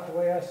about the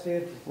way I see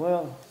it,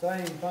 Well,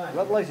 same thing.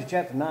 Revelation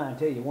chapter 9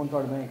 tell you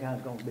 1/3 of mankind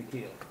is going to be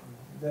killed.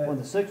 That- When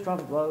the sixth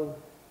trumpet blows,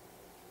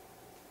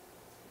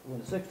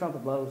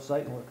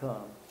 Satan will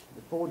come.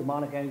 The 4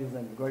 demonic angels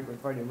in the great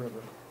Euphrates River,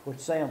 which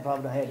Sam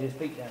probably had his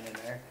feet down in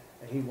there,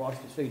 and he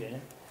washed his feet in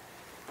it.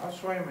 I'll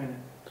swim in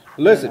it.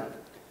 Listen,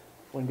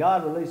 When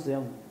God released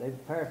them, they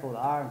prepared for the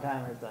hour and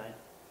time and everything.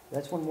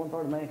 That's when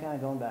 1/3 of mankind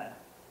is going to die.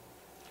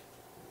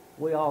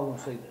 We all going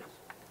to see this.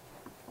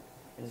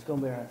 And it's going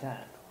to be our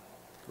time.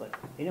 But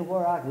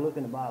anywhere I can look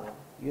in the Bible,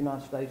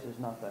 United States is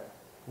not there.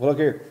 well, look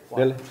here,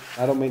 Billy.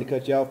 I don't mean to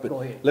cut you off, but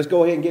Go ahead. let's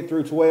go ahead and get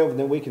through 12, and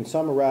then we can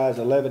summarize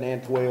 11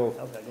 and 12.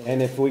 Okay, go ahead.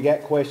 And if we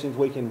got questions,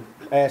 we can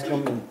ask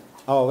them and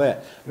all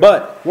that.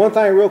 But one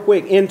thing real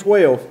quick, in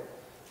 12,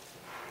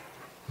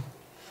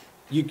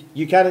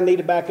 you kind of need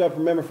to back up,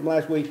 remember from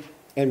last week,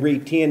 and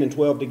read 10 and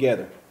 12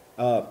 together.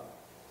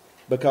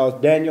 Because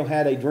Daniel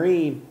had a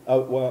dream,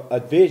 a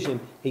vision.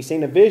 He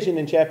seen a vision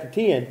in chapter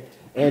 10,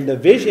 and the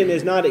vision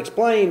is not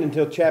explained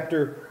until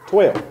chapter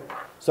 12.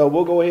 So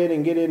we'll go ahead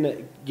and get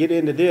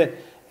into this.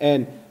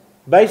 And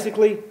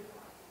basically,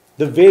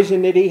 the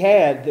vision that he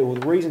had, the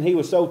reason he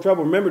was so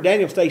troubled. Remember,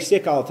 Daniel stayed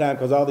sick all the time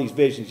because all these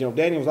visions. You know,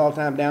 Daniel was all the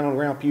time down on the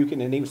ground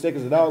puking, and he was sick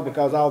as a dog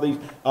because all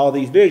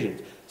these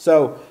visions.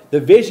 So the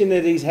vision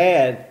that he's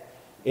had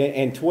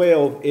in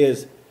 12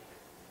 is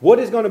what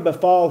is going to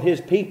befall his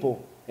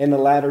people in the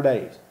latter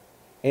days.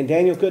 And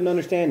Daniel couldn't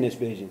understand this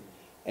vision.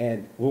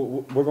 And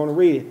we're going to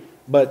read it.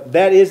 But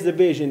that is the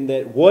vision,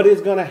 that what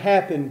is going to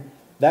happen.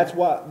 That's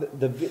what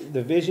the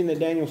vision that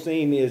Daniel's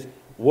seen is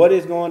what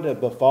is going to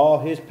befall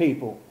his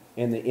people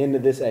in the end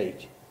of this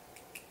age.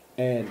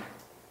 And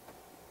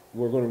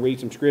we're going to read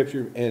some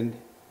scripture, and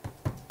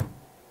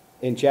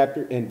in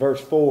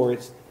verse 4,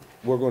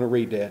 we're going to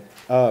read that.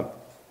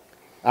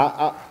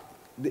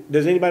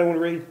 Does anybody want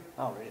to read?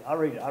 I'll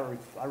read it. I'll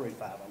read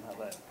 5 on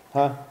how that.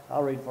 Huh?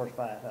 I'll read verse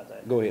 5. How's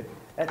that? Go ahead.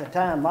 At the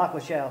time Michael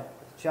shall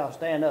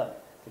stand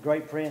up, the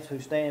great prince who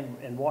stand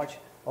and watch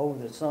over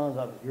the sons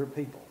of your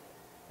people.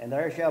 And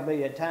there shall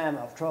be a time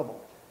of trouble,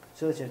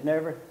 such as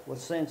never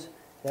was since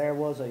there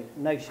was a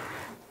nation.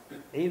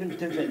 Even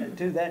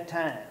to that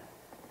time,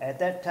 at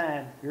that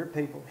time your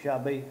people shall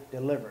be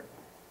delivered.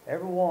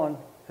 Every one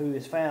who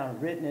is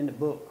found written in the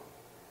book.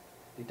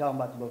 He's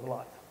talking about the book of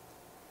life.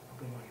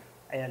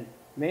 And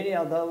many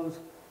of those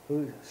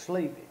who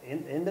sleep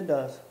in the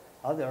dust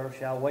of the earth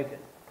shall awaken,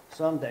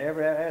 some to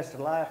everlasting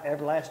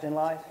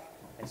life,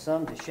 and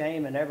some to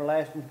shame and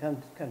everlasting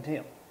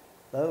contempt.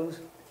 Those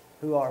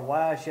who are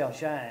wise shall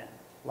shine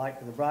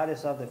like the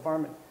brightest of the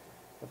firmament,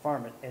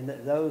 and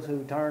those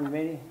who turn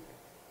many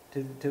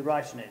to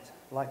righteousness,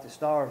 like the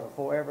stars of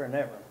forever and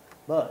ever.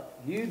 But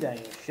you,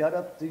 Daniel, shut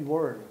up the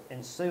word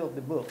and seal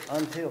the book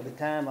until the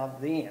time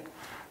of the end.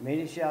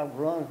 Many shall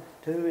run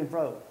to and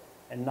fro,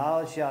 and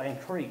knowledge shall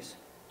increase.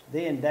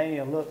 Then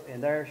Daniel looked,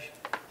 and there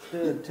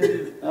stood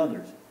 2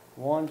 others,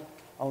 one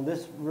on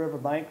this river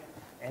bank,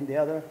 and the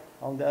other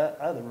on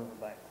the other river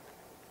bank.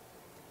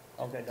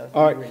 Okay, that's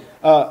all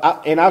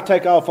right. And I'll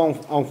take off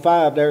on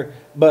 5 there.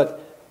 But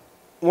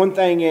one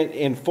thing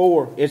in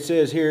 4, it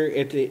says here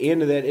at the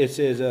end of that, it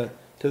says,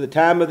 to the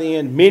time of the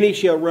end, many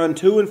shall run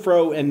to and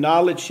fro, and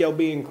knowledge shall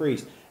be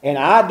increased. And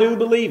I do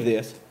believe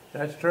this.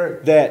 That's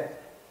true.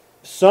 That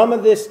some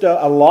of this stuff,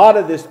 a lot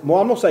of this, well,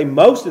 I'm going to say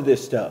most of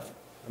this stuff,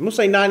 I'm going to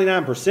say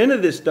 99%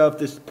 of this stuff,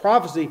 this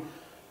prophecy,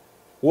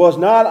 was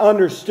not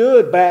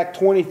understood back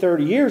 20,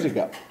 30 years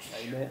ago.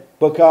 Amen.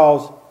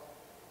 Because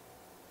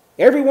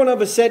every one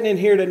of us sitting in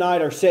here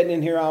tonight are sitting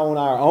in here on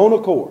our own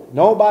accord.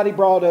 Nobody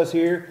brought us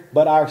here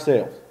but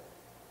ourselves.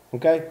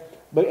 Okay?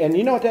 And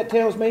you know what that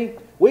tells me?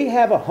 We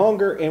have a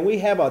hunger and we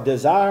have a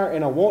desire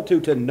and a want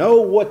to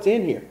know what's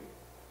in here.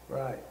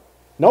 Right.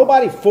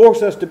 Nobody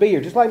forced us to be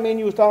here. Just like me and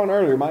you was talking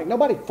earlier, Mike.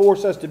 Nobody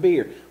forced us to be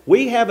here.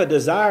 We have a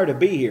desire to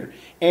be here.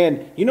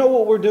 And you know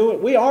what we're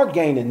doing? We are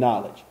gaining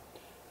knowledge.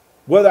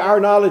 Whether our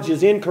knowledge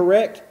is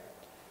incorrect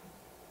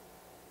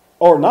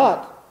or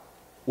not,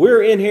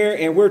 we're in here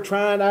and we're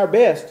trying our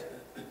best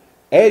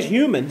as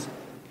humans,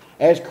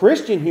 as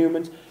Christian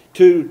humans,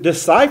 to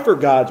decipher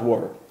God's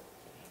Word.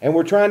 And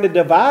we're trying to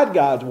divide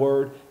God's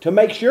Word to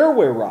make sure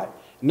we're right.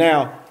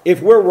 Now, if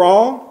we're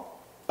wrong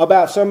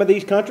about some of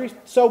these countries,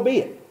 so be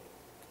it.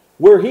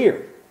 We're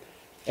here.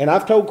 And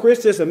I've told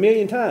Chris this a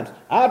million times.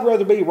 I'd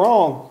rather be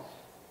wrong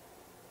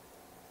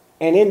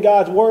and in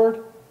God's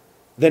Word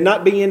than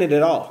not be in it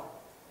at all.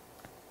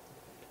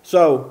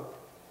 So,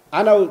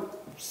 I know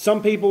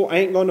some people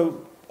ain't going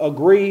to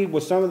agree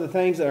with some of the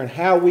things that are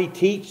how we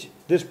teach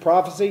this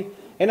prophecy.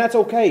 And that's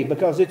okay,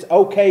 because it's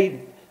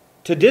okay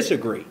to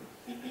disagree.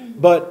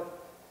 But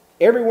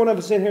every one of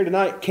us in here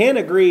tonight can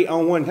agree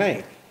on one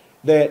thing.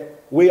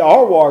 That we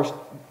are washed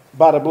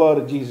by the blood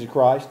of Jesus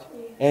Christ.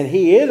 And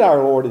He is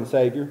our Lord and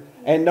Savior.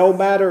 And no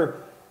matter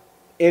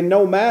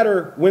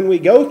when we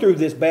go through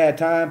this bad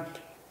time,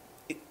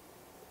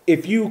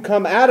 if you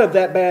come out of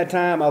that bad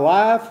time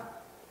alive,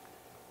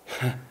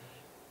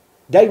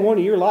 day one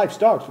of your life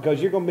starts,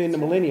 because you're going to be in the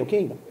millennial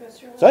kingdom.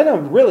 So it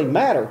doesn't really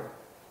matter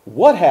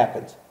what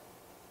happens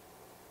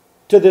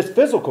to this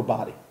physical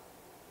body.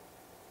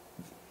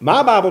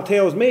 My Bible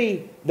tells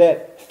me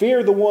that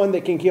fear the one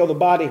that can kill the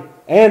body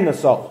and the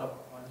soul.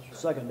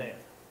 Second death.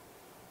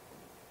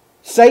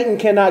 Satan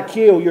cannot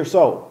kill your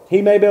soul.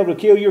 He may be able to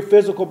kill your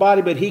physical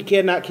body, but he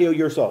cannot kill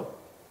your soul.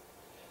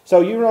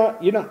 So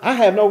I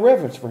have no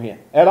reverence for him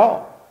at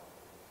all.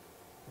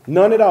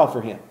 None at all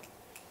for him.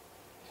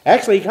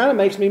 Actually, he kind of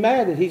makes me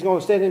mad that he's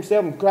going to set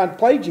himself and try to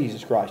play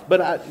Jesus Christ.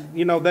 But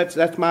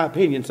that's my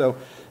opinion. So,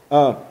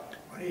 But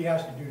he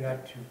has to do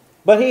that too.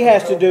 but he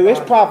has to do. It's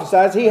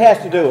prophesied. He has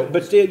to do it.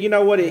 But still, you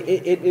know what?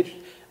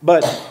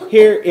 But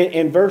here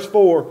in verse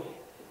 4,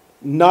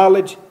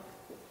 knowledge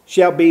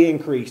shall be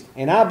increased.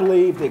 And I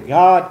believe that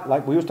God,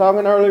 like we was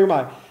talking earlier,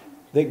 Mike,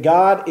 that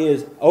God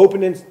is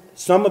opening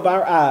some of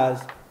our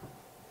eyes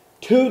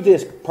to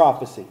this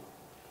prophecy.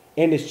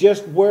 And it's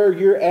just where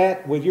you're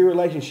at with your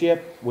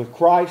relationship with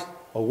Christ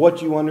or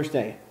what you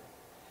understand.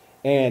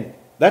 And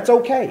that's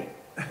okay.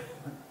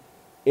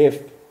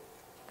 If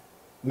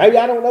maybe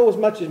I don't know as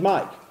much as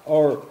Mike,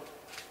 or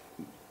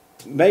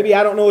maybe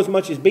I don't know as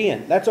much as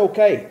Ben, that's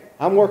okay.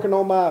 I'm working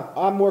on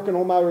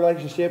my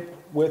relationship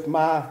with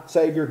my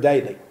Savior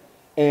daily.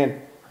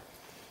 And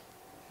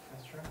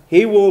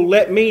He will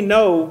let me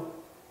know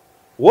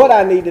what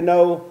I need to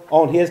know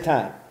on His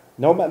time.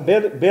 No,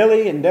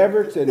 Billy and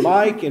Deverts and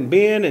Mike and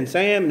Ben and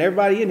Sam and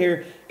everybody in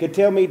here could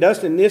tell me,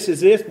 Dustin, this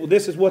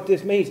is what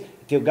this means.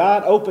 Till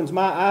God opens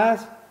my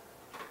eyes,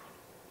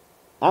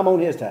 I'm on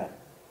His time.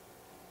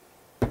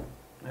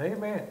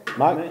 Amen.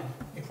 Mike?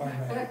 If I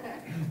may.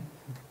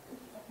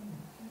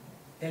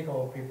 Take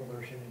all the people that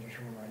are sitting in this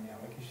room right now,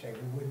 like you say,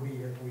 we wouldn't be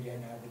here if we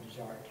didn't have the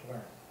desire to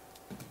learn.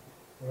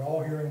 We're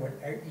all hearing what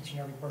each and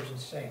every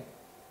person's saying,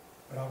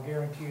 but I'll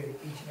guarantee you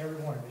that each and every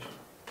one of us,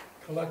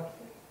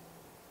 collectively,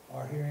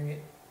 are hearing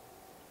it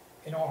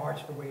in our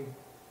hearts the way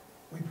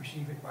we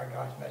perceive it by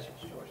God's message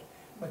to us.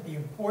 But the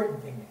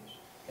important thing is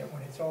that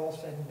when it's all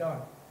said and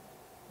done,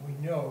 we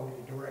know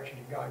the direction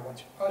that God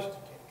wants us to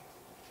take.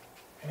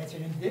 And it's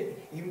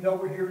even though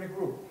we're here in a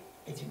group,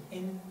 it's an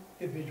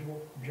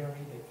individual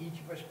journey that each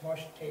of us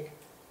must take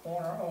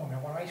on our own. Now,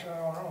 when I say on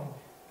our own,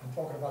 I'm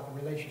talking about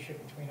the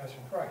relationship between us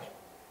and Christ.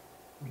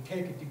 We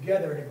take it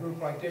together in a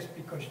group like this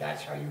because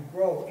that's how you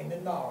grow in the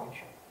knowledge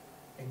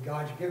that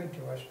God's given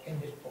to us in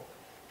this book.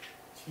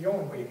 It's the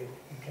only way you can.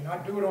 You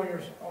cannot do it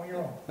on your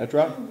own. That's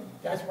right.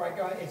 That's why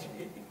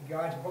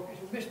God's book is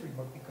a mystery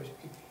book, because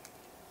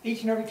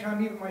each and every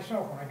time, even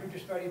myself, when I do the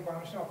study by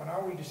myself, and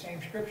I'll read the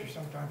same scripture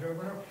sometimes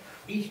over and over,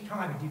 each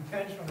time it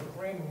depends on the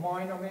frame of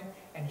mind I'm in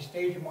and the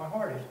stage of my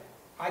heart is,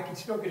 I can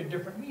still get a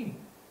different meaning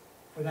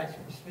for that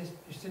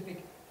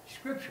specific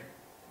scripture.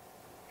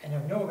 And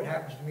I know if it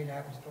happens to me, it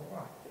happens to a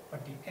lot.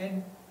 But the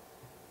end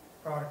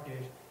product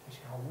is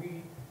how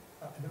we,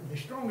 the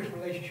strongest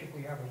relationship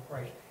we have with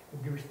Christ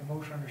will give us the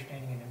most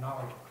understanding and the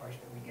knowledge of Christ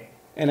that we gain.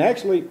 And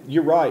actually,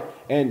 you're right.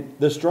 And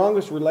the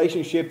strongest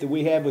relationship that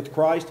we have with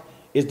Christ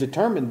is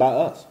determined by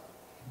us.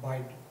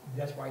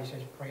 That's why he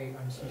says pray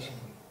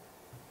unceasingly.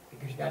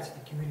 Because that's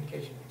the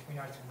communication between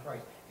us and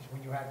Christ, is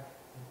when you have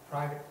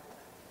private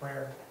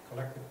prayer,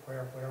 collective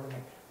prayer, whatever it may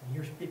be. When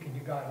you're speaking to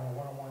God on a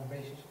one-on-one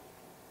basis,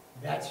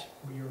 that's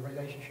where your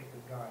relationship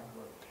with God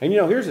grows. And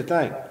here's the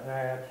thing.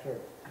 That's true.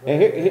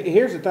 And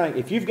here's the thing.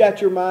 If you've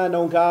got your mind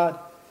on God,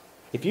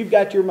 if you've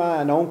got your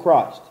mind on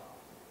Christ,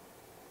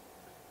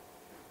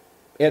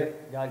 God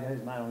got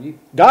His mind on you.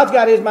 God's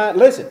got His mind.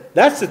 Listen,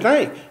 that's the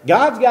thing.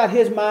 God's got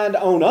His mind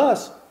on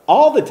us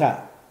all the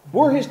time.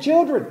 We're His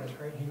children. That's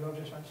right. He loves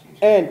us unceasingly.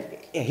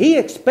 And He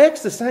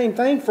expects the same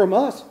thing from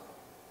us.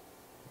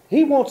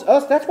 He wants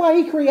us. That's why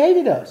He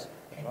created us.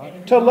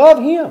 To love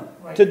Him.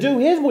 Right. To do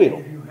His will.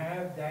 If you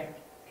have that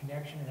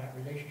connection and that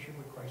relationship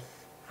with Christ,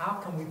 how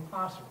can we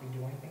possibly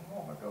do anything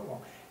wrong or go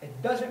wrong?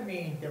 It doesn't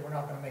mean that we're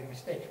not going to make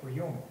mistakes. We're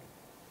human.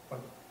 But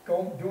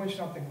doing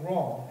something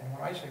wrong, and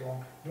when I say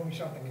wrong, doing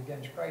something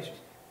against Christ is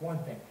one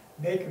thing.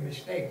 Making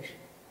mistakes,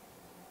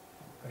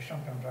 because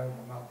sometimes I open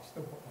my mouth and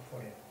still put my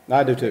foot in.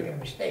 I do too. Making a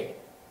mistake.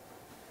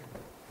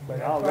 But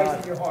You have all Christ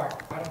God- in your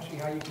heart. I don't see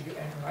how you can do,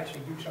 and when I say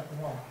do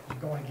something wrong, you're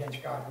going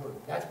against God's word.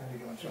 That's when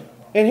you're doing something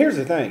wrong. And here's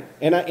the thing.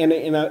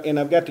 And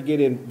I've got to get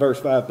in verse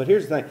 5, but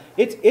here's the thing.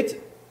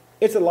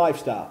 It's a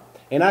lifestyle.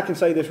 And I can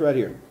say this right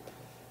here.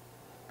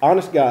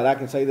 Honest God, I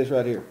can say this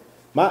right here.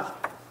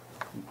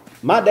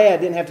 My dad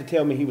didn't have to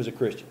tell me he was a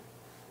Christian.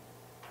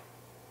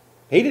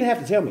 He didn't have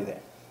to tell me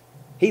that.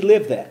 He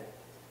lived that.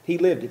 He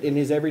lived it in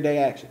his everyday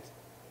actions.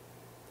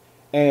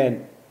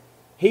 And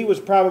he was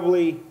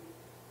probably,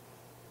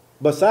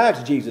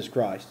 besides Jesus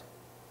Christ,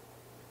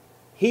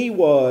 he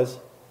was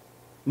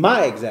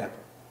my example.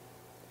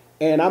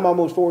 And I'm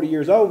almost 40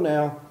 years old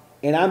now,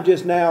 and I'm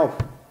just now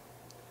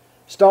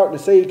starting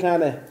to see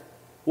kind of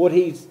what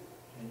he's,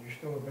 And you're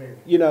still a baby.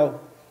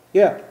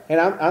 yeah.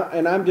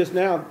 And I'm just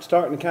now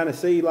starting to kind of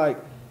see like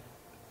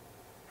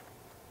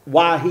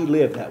why he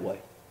lived that way.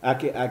 I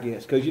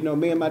guess because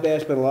me and my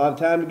dad spent a lot of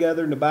time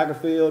together in the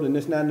battlefield and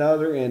this and that and the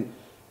other, and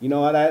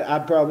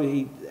I'd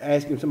probably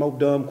ask him some old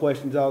dumb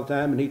questions all the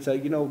time, and he'd say,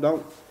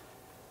 don't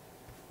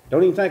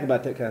even think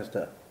about that kind of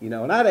stuff,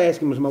 And I'd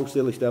ask him some old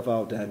silly stuff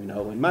all the time,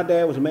 And my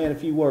dad was a man of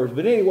few words,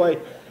 but anyway,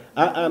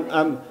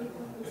 I'm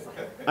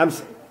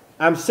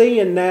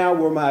seeing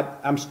now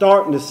I'm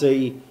starting to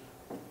see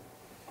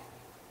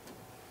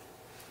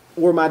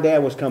where my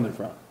dad was coming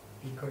from.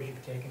 Because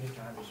you've taken the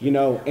time to see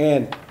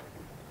And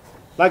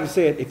like I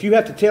said, if you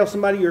have to tell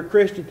somebody you're a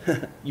Christian,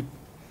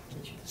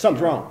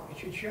 something's wrong. It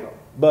should show.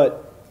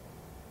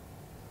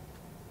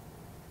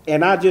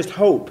 And I just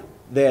hope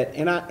that,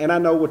 and I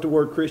know what the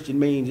word Christian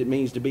means. It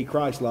means to be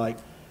Christ-like.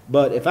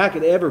 But if I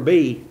could ever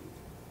be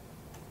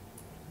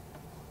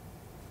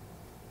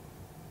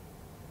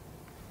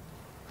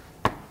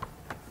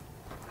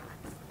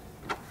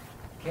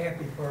Can't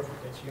be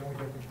perfect. That's the only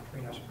difference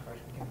between us and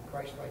Christ. We can be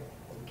Christ-like,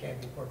 but we can't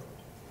be perfect.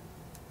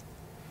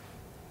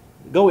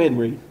 Go ahead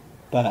and read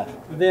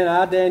 5. Then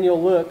I,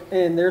 Daniel, looked,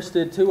 and there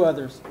stood two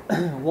others,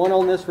 one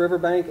on this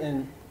riverbank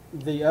and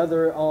the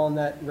other on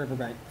that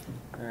riverbank.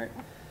 All right.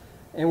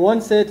 And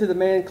one said to the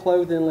man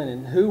clothed in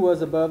linen, who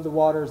was above the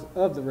waters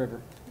of the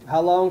river,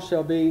 how long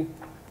shall be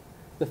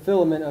the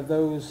filament of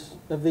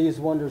these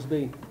wonders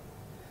be?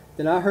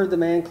 Then I heard the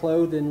man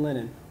clothed in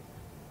linen,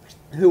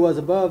 who was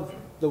above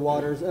the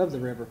waters of the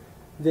river.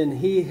 Then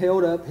he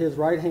held up his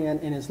right hand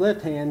and his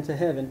left hand to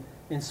heaven,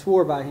 and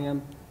swore by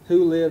him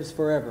who lives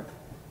forever,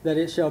 that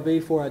it shall be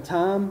for a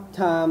time,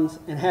 times,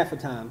 and half a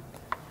time.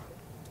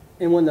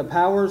 And when the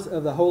powers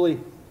of the holy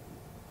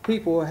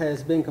people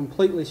has been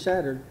completely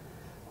shattered,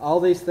 all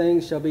these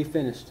things shall be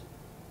finished.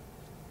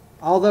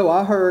 Although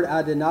I heard,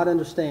 I did not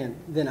understand.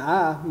 Then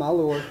I, my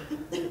Lord,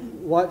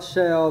 what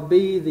shall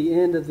be the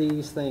end of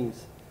these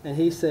things? And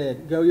he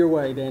said, Go your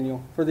way,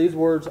 Daniel, for these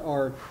words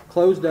are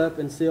closed up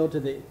and sealed to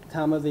the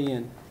time of the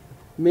end.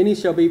 Many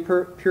shall be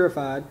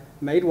purified,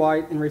 made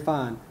white, and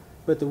refined,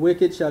 but the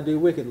wicked shall do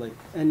wickedly.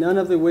 And none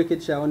of the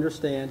wicked shall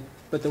understand,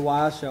 but the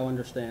wise shall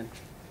understand.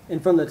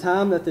 And from the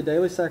time that the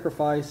daily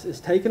sacrifice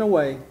is taken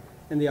away,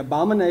 and the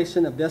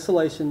abomination of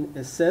desolation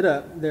is set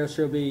up, there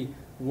shall be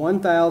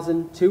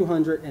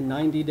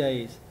 1,290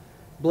 days.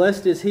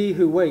 Blessed is he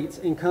who waits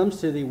and comes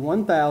to the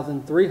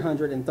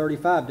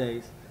 1,335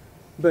 days.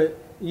 But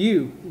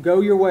you, go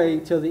your way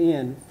till the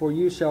end, for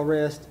you shall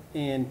rest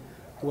and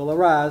will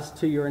arise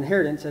to your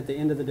inheritance at the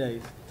end of the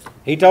days.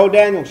 He told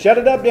Daniel, shut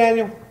it up,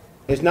 Daniel.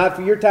 It's not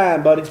for your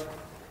time, buddy.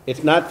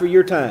 It's not for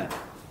your time.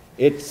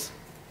 It's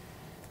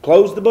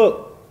close the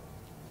book.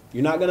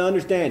 You're not going to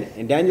understand it.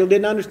 And Daniel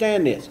didn't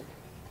understand this.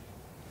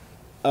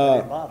 It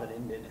bothered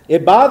him, didn't it?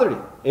 It bothered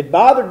him. It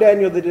bothered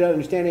Daniel that he didn't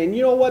understand it. And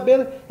you know what,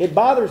 Billy? It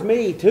bothers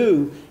me,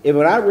 too. If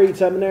when I read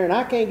something there and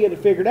I can't get it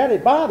figured out,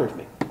 it bothers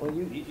me. Well,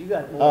 you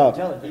got more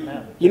intelligent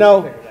now. You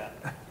know, Figure it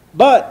out.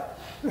 but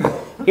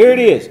here it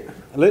is.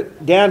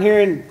 Down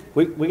here,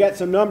 we got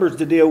some numbers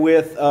to deal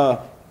with.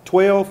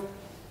 12.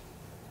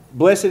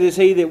 Blessed is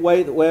he that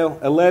waiteth,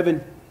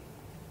 11.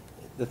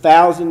 The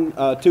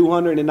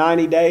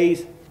 1,290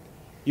 days.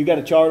 You got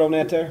a chart on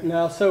that there?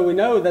 Now, so we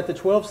know that the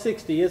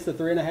 1260 is the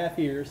 3.5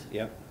 years.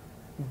 Yep.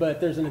 But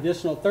there's an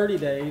additional 30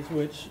 days,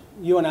 which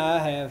you and I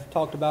have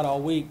talked about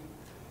all week.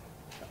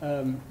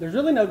 There's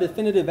really no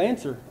definitive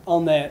answer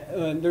on that.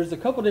 There's a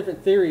couple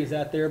different theories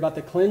out there about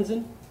the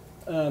cleansing.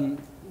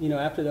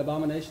 After the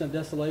abomination of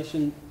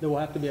desolation, there will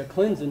have to be a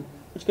cleansing,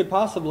 which could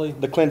possibly...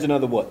 The cleansing of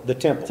the what? The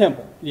temple.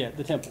 Temple, yeah,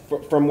 the temple.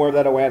 From where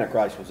that old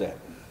Antichrist was at.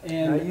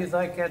 And Now, you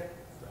think that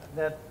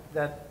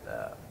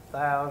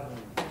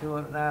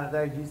 1,290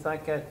 days, you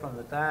think that's from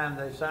the time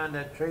they signed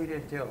that treaty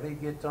until he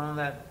gets on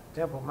that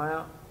Temple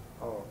Mount?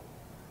 Or,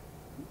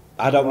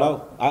 I don't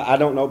know. I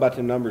don't know about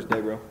the numbers,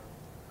 Gabriel.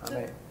 I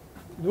mean,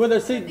 whether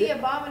The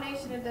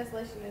abomination of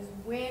desolation is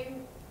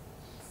when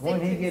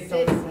When he Satan gets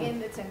sits on the- in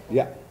the temple.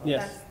 Yeah.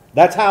 Yes.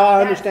 That's how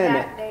I That's understand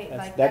that it. day,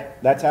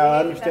 like That's how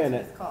I day, understand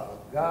that's it. what it's called.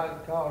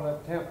 God called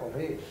that temple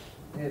his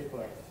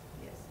place.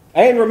 Yes.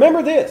 And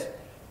remember this.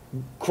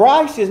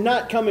 Christ is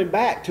not coming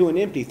back to an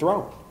empty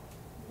throne.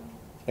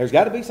 There's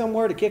got to be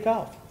somewhere to kick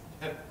off.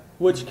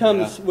 which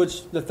comes,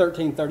 which the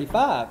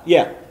 1335.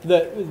 Yeah.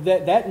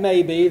 That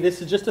may be,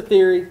 this is just a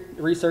theory,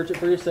 research it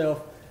for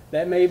yourself.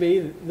 That may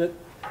be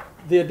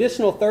the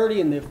additional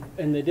 30 and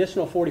the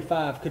additional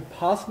 45 could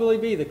possibly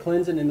be the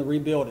cleansing and the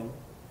rebuilding.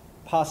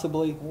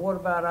 Possibly. What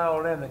about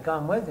all them that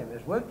come with him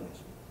as witnesses?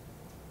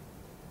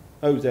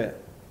 Who's that?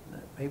 The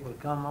people that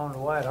come on the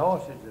white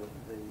horses, the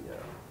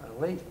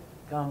elite,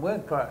 come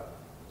with Christ.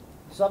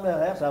 Something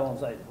else I want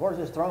to say. Where's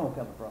this throne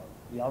coming from?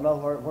 Y'all know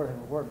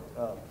where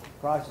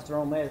Christ's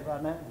throne is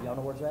right now? Y'all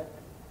know where it's at?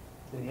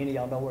 Do any of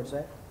y'all know where it's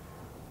at?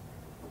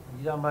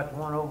 You talking about the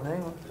one over in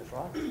England? That's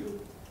right.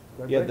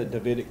 Great Yeah, the Britain.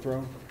 Davidic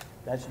throne.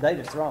 That's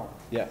David's throne.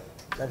 Yeah.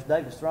 That's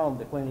David's throne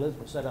that Queen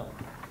Elizabeth sat on.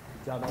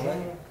 Did y'all know that?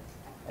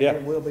 Yeah. And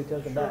it will be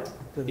taken back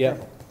to the Yeah.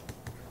 temple.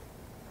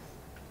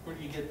 Where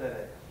do you get that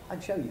at? I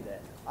can show you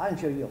that. I can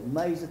show you an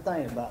amazing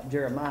thing about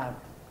Jeremiah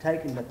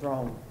taking the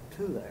throne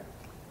to there.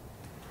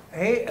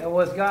 He,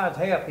 with God's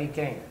help, he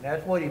can.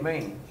 That's what he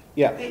means.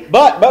 Yeah.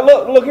 But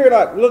look here,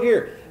 look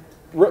here.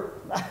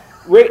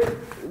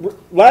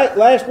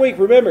 Last week,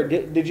 remember,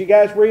 did you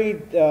guys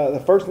read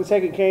the 1st and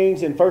 2nd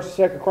Kings and 1st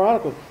and 2nd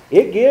Chronicles?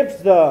 It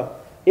gives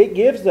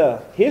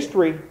the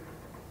history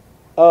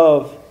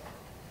of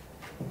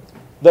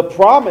the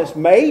promise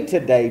made to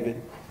David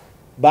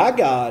by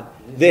God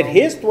that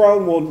his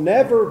throne will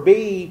never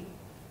be.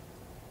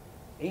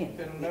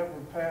 It'll never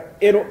pass.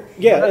 It'll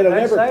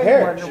never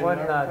perish.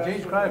 When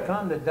Jesus Christ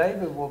comes, that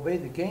David will be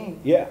the king.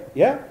 Yeah,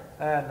 yeah.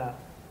 And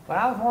when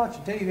I was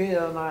watching TV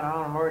the other night, I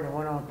don't know, and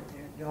went on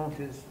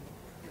to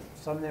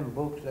some of them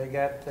books they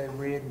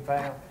read and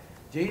found.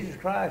 Jesus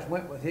Christ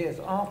went with his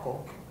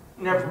uncle.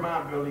 Never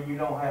mind, Billy, you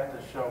don't have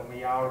to show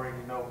me, I already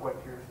know what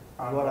you're.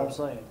 That's what I'm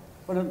saying.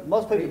 But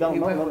most people don't He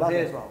know went with about that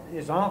his, throne.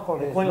 his uncle,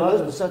 his Queen Elizabeth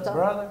mother's sat down?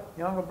 brother,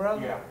 younger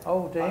brother, Yeah.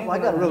 over to England. I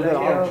got a real good They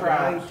arm. showed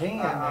them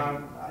 18,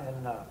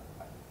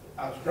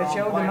 they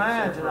showed the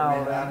mines and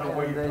all that,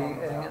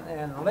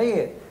 and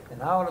lead,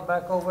 and hauled it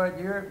back over at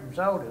Europe and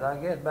sold it, I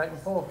guess, back and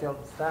forth till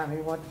the time he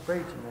went to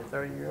preaching at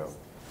 30-year-old.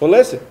 Well,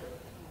 listen,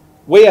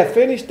 we have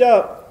finished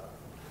up.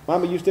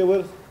 Mama, you still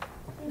with us?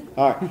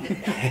 All right.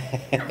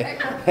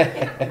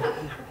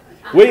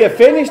 We have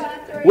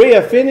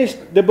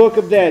finished the book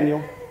of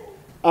Daniel.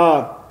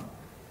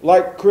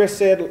 Like Chris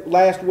said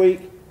last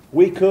week,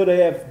 we could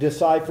have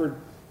deciphered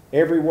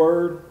every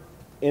word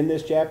in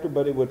this chapter,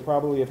 but it would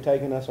probably have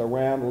taken us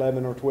around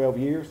 11 or 12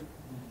 years,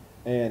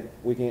 and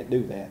we can't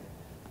do that.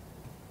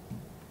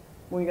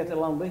 We ain't got that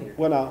long to be here.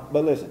 Well, no,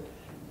 but listen.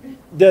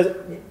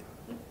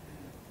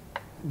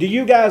 Do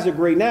you guys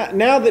agree,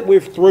 now that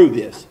we're through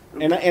this,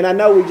 and I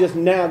know we just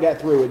now got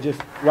through it, just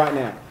right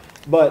now,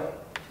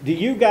 but do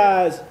you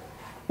guys,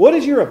 what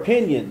is your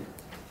opinion?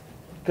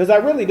 Because I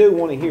really do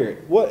want to hear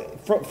it. What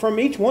from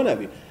each one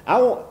of you.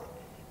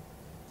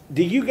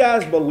 Do you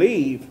guys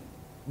believe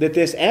that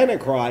this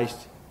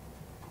Antichrist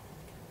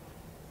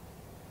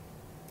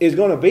is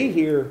going to be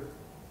here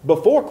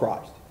before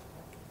Christ?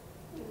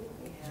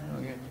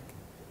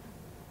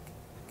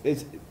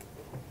 It's,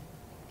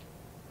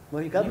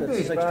 Well, you got You'd the be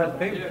 6 surprised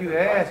trumpets. people you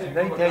ask, and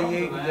they tell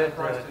you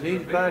that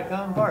Jesus got to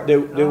come first.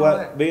 do and all what,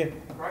 that.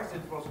 Ben? Christ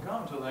isn't supposed to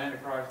come until the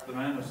Antichrist, the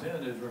man of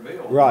sin, is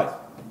revealed. Right.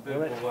 That's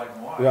biblical black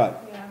and white. Right.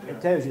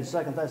 It tells you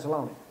 2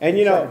 Thessalonians. And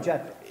you know, second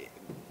chapter.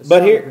 The but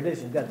son here- of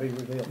perdition's got to be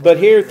revealed. But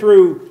here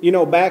through,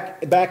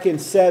 back in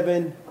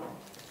 7,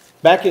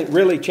 back in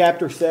really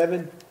chapter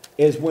 7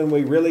 is when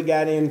we really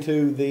got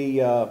into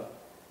the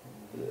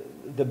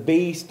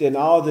beast and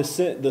all the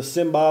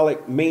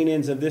symbolic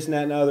meanings of this and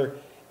that and other.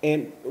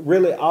 And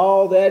really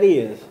all that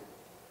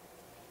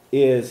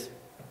is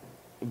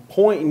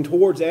pointing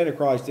towards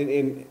Antichrist.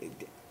 And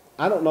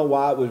I don't know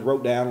why it was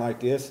wrote down like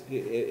this.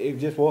 It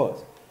just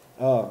was.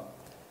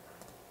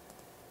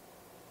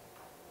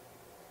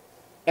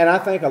 And I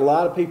think a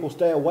lot of people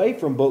stay away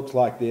from books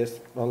like this,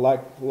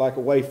 like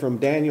away from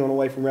Daniel and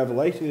away from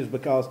Revelation, is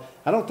because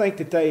I don't think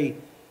that they,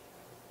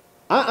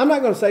 I'm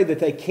not going to say that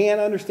they can't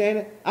understand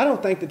it. I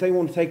don't think that they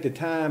want to take the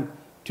time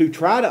to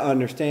try to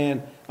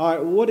understand, all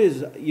right, what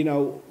does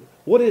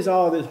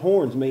all this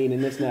horns mean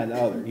and this and that and the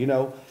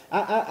other,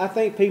 I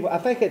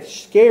think it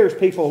scares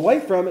people away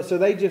from it, so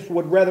they just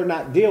would rather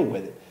not deal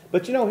with it.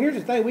 But here's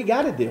the thing, we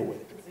got to deal with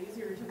it. It's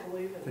easier to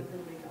believe that we're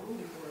going to be gone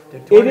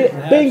before. It is,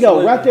 bingo,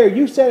 Absolutely. right there.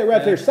 You said it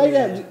right there.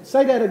 Absolutely.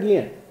 Say that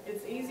again.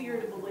 It's easier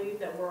to believe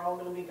that we're all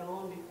going to be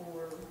gone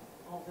before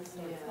all this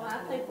stuff. Well, I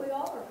think we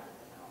are.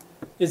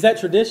 Is that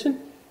tradition?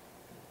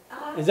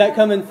 I Is that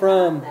coming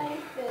from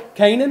think that-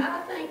 Canaan?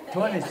 I think that-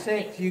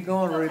 26, you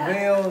gonna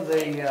reveal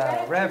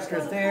the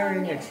rapture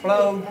theory,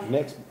 explode?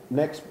 Next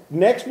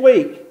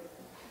week.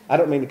 I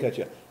don't mean to cut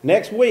you off.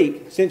 Next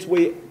week, since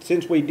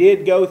we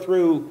did go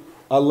through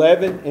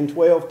 11 and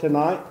 12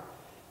 tonight,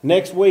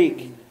 next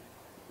week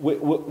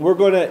we're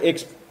going to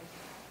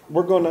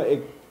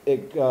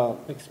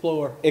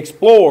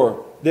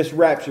explore this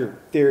rapture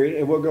theory,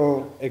 and we're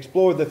going to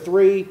explore the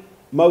three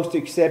most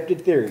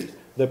accepted theories: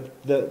 the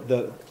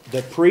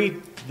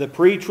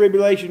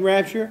pre-tribulation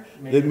rapture,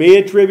 the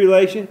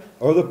mid-tribulation,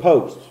 or the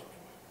post.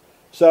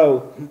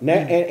 So now,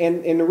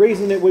 and the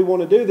reason that we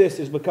want to do this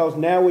is because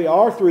now we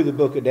are through the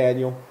book of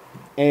Daniel,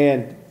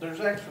 and There's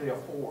actually a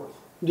fourth,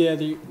 Yeah,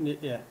 it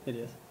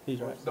is. He's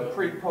right. the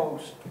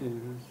pre-post,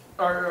 Mhm.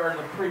 or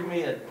the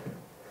pre-mid.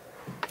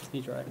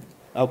 He's right.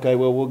 okay,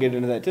 well we'll get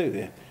into that too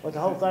then. But the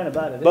whole thing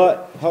about it is,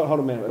 But hold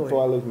a minute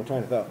before I lose my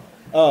train of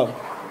thought.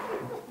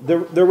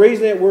 The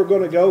reason that we're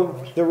going to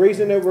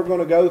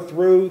go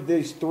through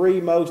these three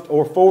most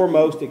or four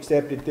most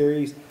accepted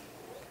theories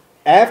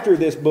after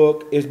this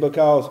book is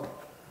because,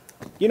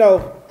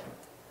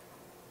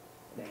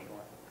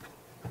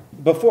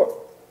 before,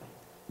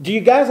 do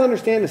you guys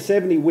understand the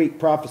 70-week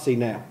prophecy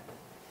now,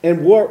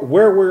 and where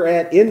we're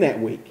at in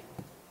that week?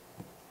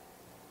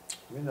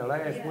 In the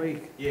last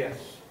week. Yes.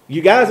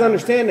 You guys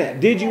understand that?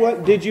 Did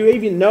you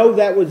even know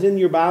that was in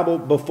your Bible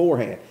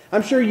beforehand?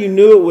 I'm sure you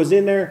knew it was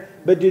in there,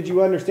 but did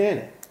you understand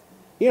it?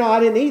 I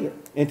didn't either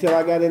until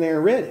I got in there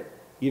and read it.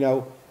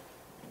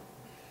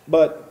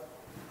 But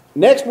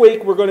next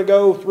week we're going to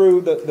go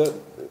through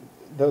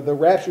the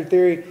rapture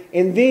theory,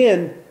 and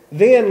then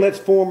let's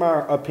form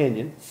our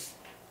opinion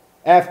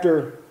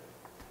after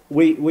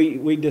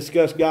we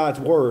discuss God's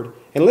word,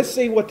 and let's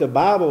see what the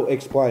Bible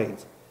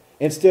explains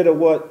instead of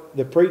what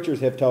the preachers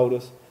have told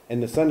us,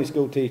 and the Sunday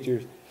school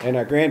teachers, and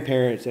our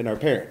grandparents, and our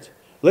parents.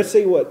 Let's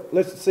see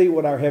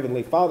what our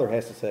Heavenly Father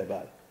has to say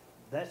about it.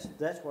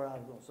 that's where I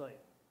was going to say.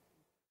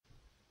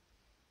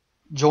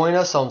 Join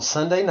us on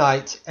Sunday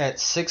nights at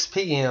 6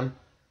 p.m.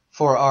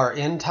 for our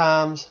End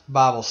Times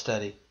Bible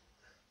study.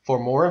 For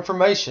more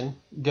information,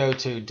 go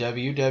to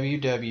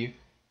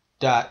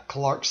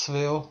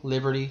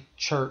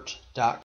www.clarksvillelibertychurch.com.